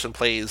 Brie Larson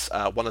plays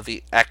one of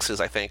the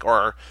exes, I think.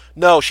 Or,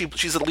 no,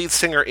 she's the lead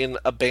singer in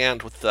a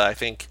band with, I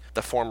think,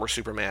 the former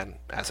Superman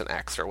as an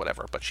ex or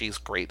whatever. But she's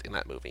great in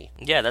that movie.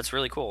 Yeah, that's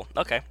really cool.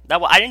 Okay.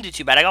 I didn't do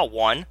too bad. I got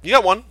 1. You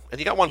got 1, and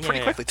you got 1 pretty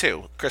Yeah. quickly,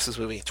 too. Chris's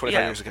movie,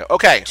 25 years ago.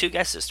 Okay. 2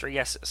 guesses, 3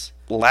 guesses.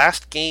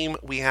 Last game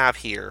we have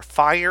here.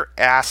 Fire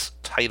ass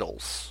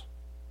titles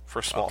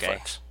for Smallfoot. Okay.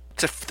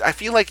 I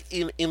feel like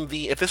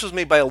if this was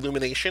made by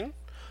Illumination,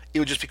 it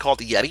would just be called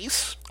the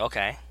Yetis.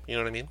 Okay. You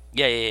know what I mean?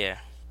 Yeah.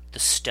 The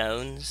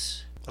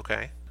Stones.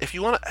 Okay. If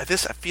you want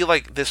this, I feel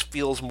like this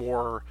feels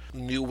more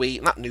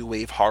not new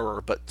wave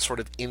horror, but sort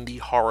of indie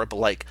horror, but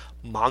like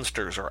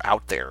monsters are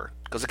out there.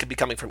 Because it could be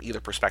coming from either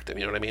perspective,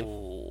 you know what I mean?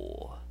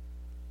 Ooh.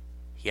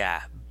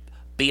 Yeah.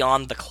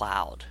 Beyond the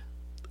Cloud.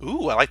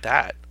 Ooh, I like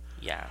that.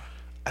 Yeah.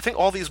 I think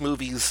all these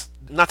movies,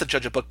 not to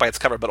judge a book by its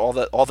cover, but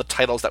all the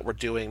titles that we're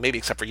doing, maybe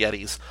except for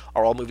Yetis,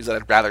 are all movies that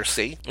I'd rather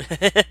see.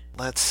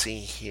 Let's see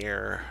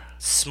here.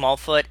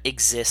 Smallfoot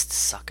Exists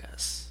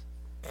Suckers.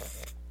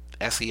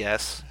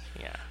 SES.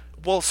 Yeah.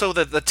 Well, so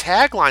the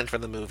tagline for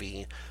the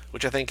movie,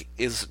 which I think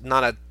is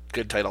not a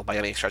good title by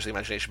any stretch of the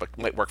imagination, but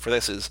might work for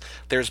this, is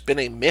 "There's been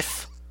a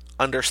myth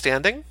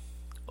understanding."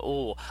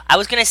 Ooh. I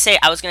was gonna say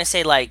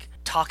like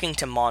Talking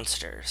to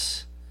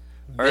Monsters.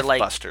 Or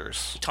like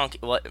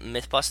Mythbusters. What,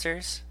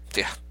 Mythbusters?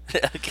 Yeah.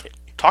 Okay.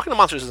 Talking to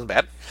Monsters isn't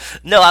bad.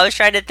 No, I was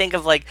trying to think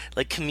of like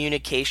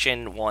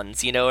communication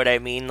ones, you know what I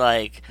mean?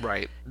 Like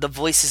Right. The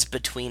Voices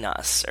Between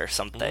Us or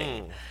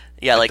something.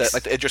 Yeah, like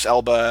the Idris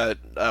Elba,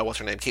 what's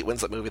her name? Kate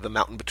Winslet movie, The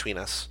Mountain Between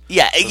Us.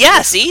 Yeah,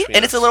 see? Between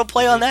And it's a Us. little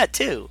play on that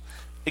too.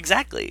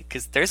 Exactly,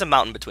 because there's a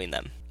mountain between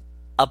them.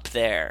 Up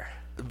there.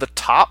 The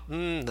top?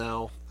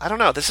 No. I don't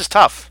know. This is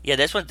tough. Yeah,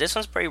 this one's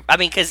pretty... I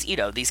mean, because,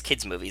 these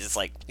kids' movies, it's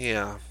like...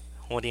 Yeah.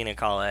 What are you going to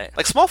call it?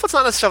 Like, Smallfoot's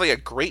not necessarily a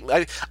great...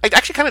 I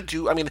actually kind of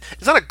do... I mean,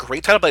 it's not a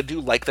great title, but I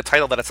do like the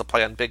title, that it's a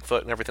play on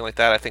Bigfoot and everything like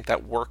that. I think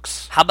that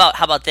works. How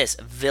about this?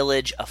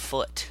 Village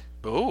Afoot.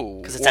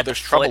 Ooh. 'Cause it's at there's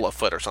the trouble foot.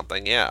 afoot or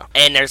something, yeah.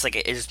 And there's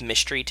there's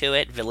mystery to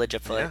it. Village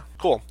Afoot. Yeah,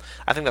 cool.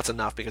 I think that's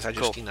enough because I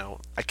just,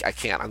 Cool. I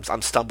can't.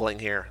 I'm stumbling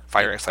here.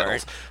 Fire ass titles.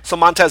 Alright. So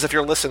Montez, if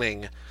you're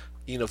listening,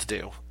 you know what to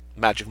do.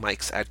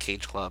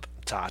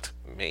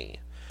 MagicMikes@CageClub.me.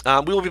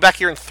 We will be back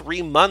here in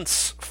 3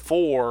 months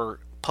for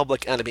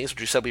Public Enemies,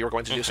 which we said we were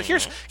going to do. So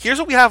here's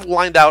what we have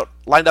lined up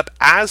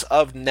as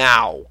of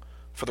now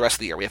for the rest of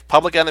the year. We have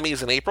Public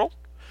Enemies in April.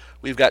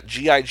 We've got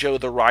G.I. Joe: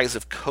 The Rise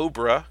of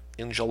Cobra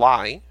in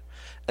July.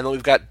 And then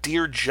we've got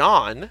Dear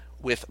John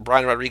with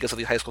Brian Rodriguez of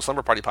the High School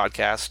Slumber Party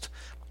podcast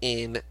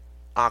in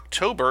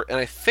October. And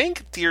I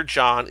think Dear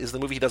John is the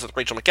movie he does with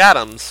Rachel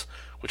McAdams,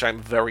 which I'm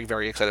very,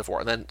 very excited for.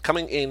 And then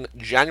coming in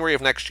January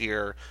of next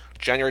year,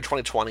 January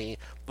 2020,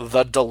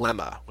 The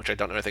Dilemma, which I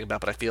don't know anything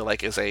about, but I feel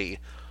like is a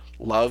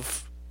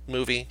love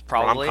movie.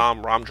 Probably.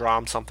 Rom-com,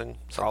 rom-dram, something.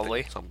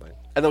 Probably. Something.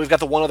 And then we've got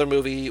the one other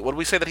movie. What did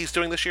we say that he's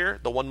doing this year?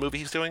 The one movie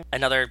he's doing?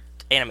 Another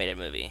animated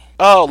movie.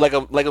 Oh,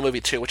 Lego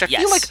Movie 2, which I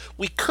Yes. feel like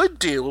we could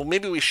do,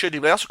 maybe we should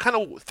do, but I also kind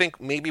of think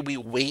maybe we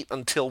wait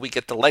until we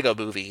get the Lego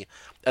Movie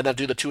and then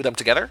do the two of them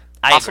together,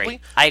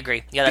 possibly. I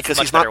agree. Yeah, that's because a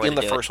much he's better not way in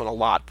to the do first one a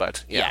lot,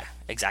 but it. Yeah,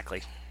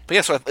 exactly. But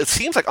yeah, so it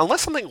seems like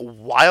unless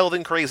something wild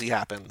and crazy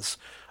happens,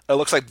 it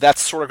looks like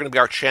that's sort of going to be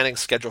our Channing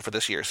schedule for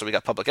this year. So we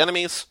got Public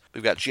Enemies,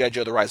 we've got G.I.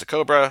 Joe: The Rise of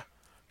Cobra,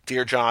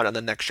 Dear John, and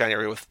then next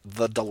January with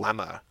The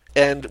Dilemma.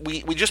 And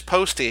we just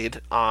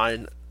posted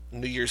on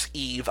New Year's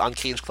Eve on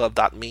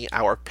CageClub.me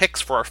our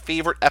picks for our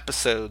favorite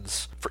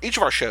episodes for each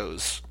of our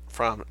shows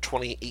from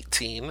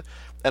 2018.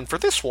 And for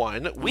this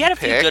one, We had a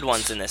few picked- good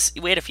ones in this.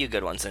 We had a few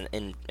good ones in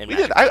We Magic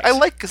did. I Mix.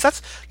 like, because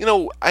that's,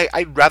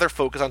 I'd rather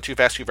focus on Too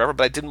Fast, Too Forever,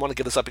 but I didn't want to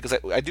give this up because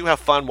I do have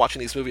fun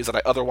watching these movies that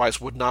I otherwise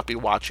would not be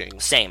watching.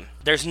 Same.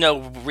 There's no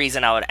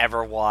reason I would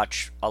ever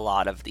watch a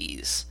lot of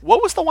these.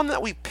 What was the one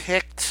that we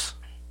picked?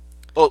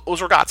 Well, it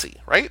was Ragazzi,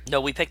 right? No,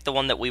 we picked the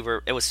one that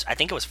I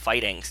think it was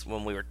fighting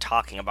when we were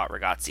talking about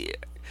Ragazzi.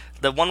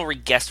 The one where we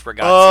guessed Ragazzi.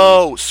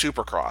 Oh,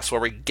 Supercross,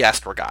 where we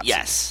guessed Ragazzi.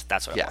 Yes,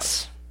 that's what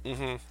Yes.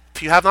 Mm-hmm.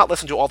 If you have not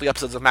listened to all the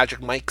episodes of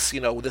Magic Mike's,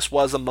 this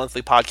was a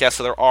monthly podcast,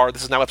 so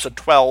this is now episode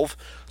 12,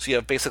 so you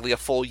have basically a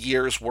full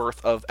year's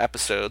worth of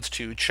episodes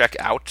to check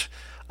out.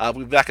 We'll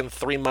be back in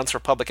 3 months for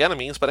Public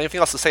Enemies, but anything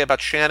else to say about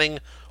Channing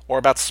or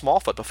about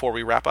Smallfoot before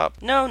we wrap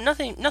up? No,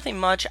 nothing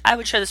much. I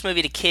would show this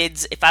movie to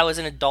kids. If I was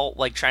an adult,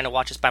 trying to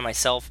watch this by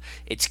myself,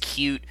 it's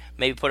cute.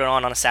 Maybe put it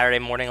on a Saturday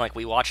morning like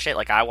we watched it,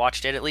 like I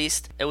watched it at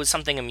least. It was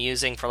something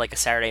amusing for a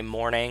Saturday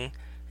morning,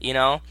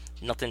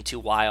 Nothing too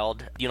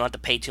wild. You don't have to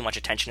pay too much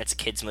attention. It's a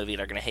kid's movie.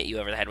 They're going to hit you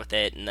over the head with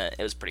it, and it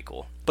was pretty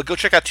cool. But go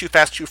check out Too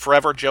Fast, Too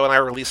Forever. Joe and I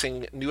are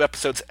releasing new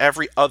episodes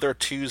every other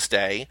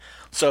Tuesday.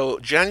 So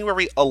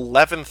January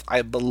 11th,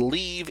 I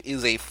believe,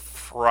 is a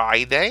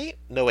Friday.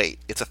 No, wait.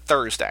 It's a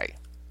Thursday.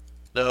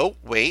 No,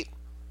 wait.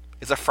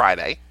 It's a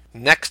Friday.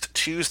 Next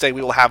Tuesday,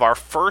 we will have our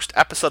first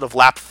episode of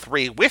Lap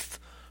 3 with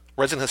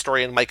resident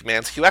historian Mike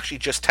Mansky, who actually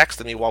just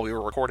texted me while we were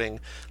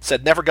recording,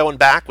 said Never Going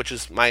Back, which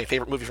is my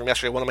favorite movie from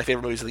yesterday, one of my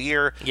favorite movies of the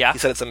year. Yeah. He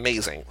said it's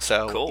amazing.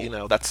 So,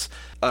 Cool. That's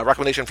a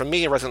recommendation from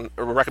me, a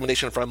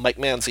recommendation from Mike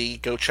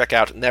Manzi. Go check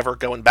out Never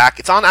Going Back.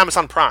 It's on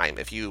Amazon Prime.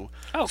 If you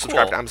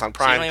subscribe to Amazon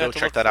So you don't Prime, even go have to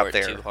check look that for out it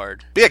there. too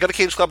hard. But yeah, go to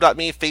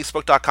cageclub.me,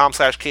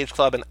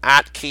 facebook.com/cageclub, and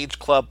at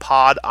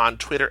cageclubpod on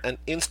Twitter and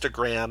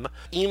Instagram.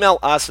 Email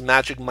us,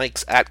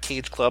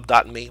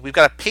 magicmikes@cageclub.me. We've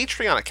got a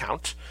Patreon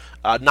account.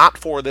 Not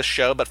for this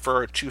show, but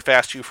for Too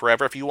Fast, Too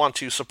Forever. If you want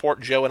to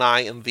support Joe and I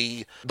in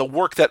the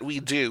work that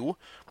we do,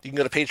 you can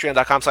go to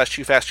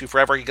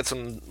patreon.com/TooFastTooForever. You get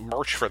some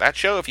merch for that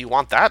show if you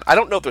want that. I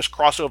don't know if there's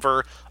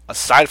crossover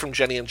aside from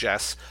Jenny and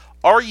Jess.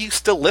 Are you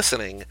still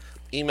listening?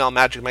 Email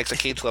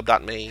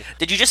magicmikes@cageclub.me.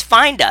 Did you just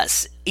find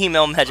us?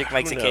 Email Who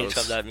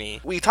magicmikes@cageclub.me.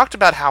 We talked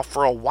about how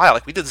for a while,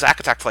 we did Zack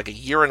Attack for a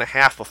year and a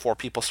half before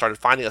people started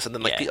finding us, and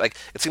then Yeah.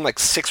 it seemed like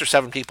 6 or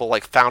 7 people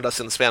found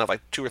us in the span of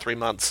 2 or 3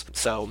 months.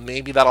 So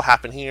maybe that'll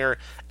happen here.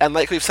 And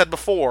like we've said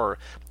before,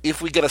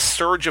 if we get a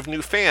surge of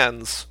new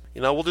fans,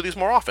 we'll do these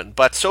more often.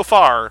 But so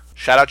far,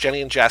 shout out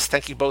Jenny and Jess.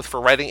 Thank you both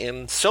for writing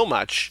in so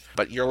much.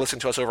 But you're listening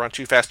to us over on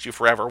Too Fast, Too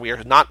Forever. We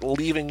are not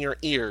leaving your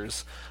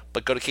ears.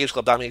 But go to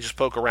cageclub.me, just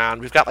poke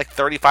around. We've got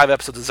 35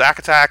 episodes of Zack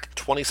Attack,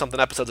 20-something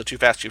episodes of Too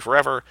Fast, Too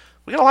Forever.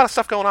 We got a lot of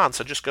stuff going on,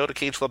 so just go to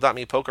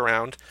cageclub.me, poke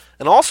around.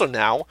 And also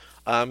now,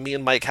 me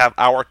and Mike have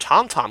our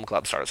Tom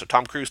Club started. So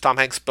Tom Cruise, Tom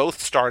Hanks,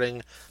 both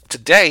starting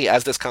today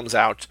as this comes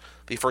out.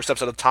 The first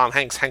episode of Tom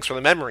Hanks, Hanks for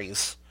the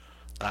Memories.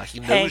 He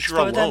knows Thanks you're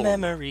for alone. the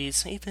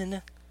memories, even.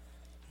 No,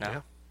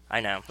 Yeah. I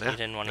know. Yeah. You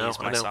didn't want to No, use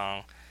I my know.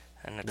 song.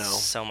 And it's No.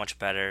 so much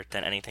better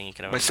than anything you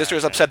could ever My sister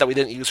is imagine. upset that we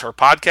didn't use her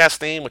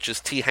podcast name, which is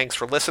T Hanks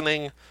for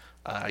Listening.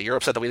 You're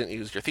upset that we didn't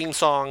use your theme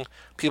song.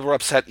 People were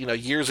upset,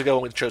 years ago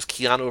when we chose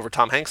Keanu over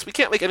Tom Hanks. We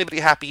can't make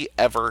anybody happy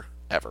ever,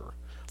 ever.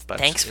 But,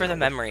 Thanks for the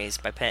memories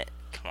by Penn.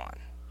 Come on.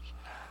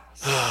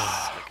 So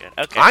good.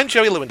 Okay. I'm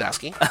Joey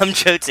Lewandowski, I'm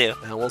Joe too.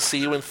 and we'll see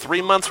you in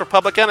 3 months for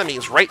Public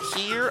Enemies right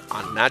here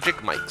on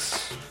Magic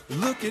Mike's.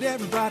 Look at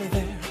everybody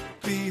there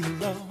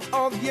below.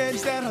 All the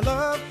Yetis that I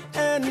love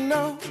and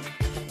know.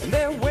 And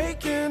they're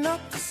waking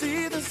up to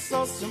see this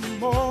awesome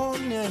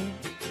morning.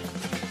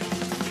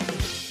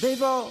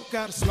 They've all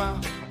got a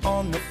smile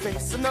on their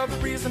face. Another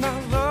reason I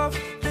love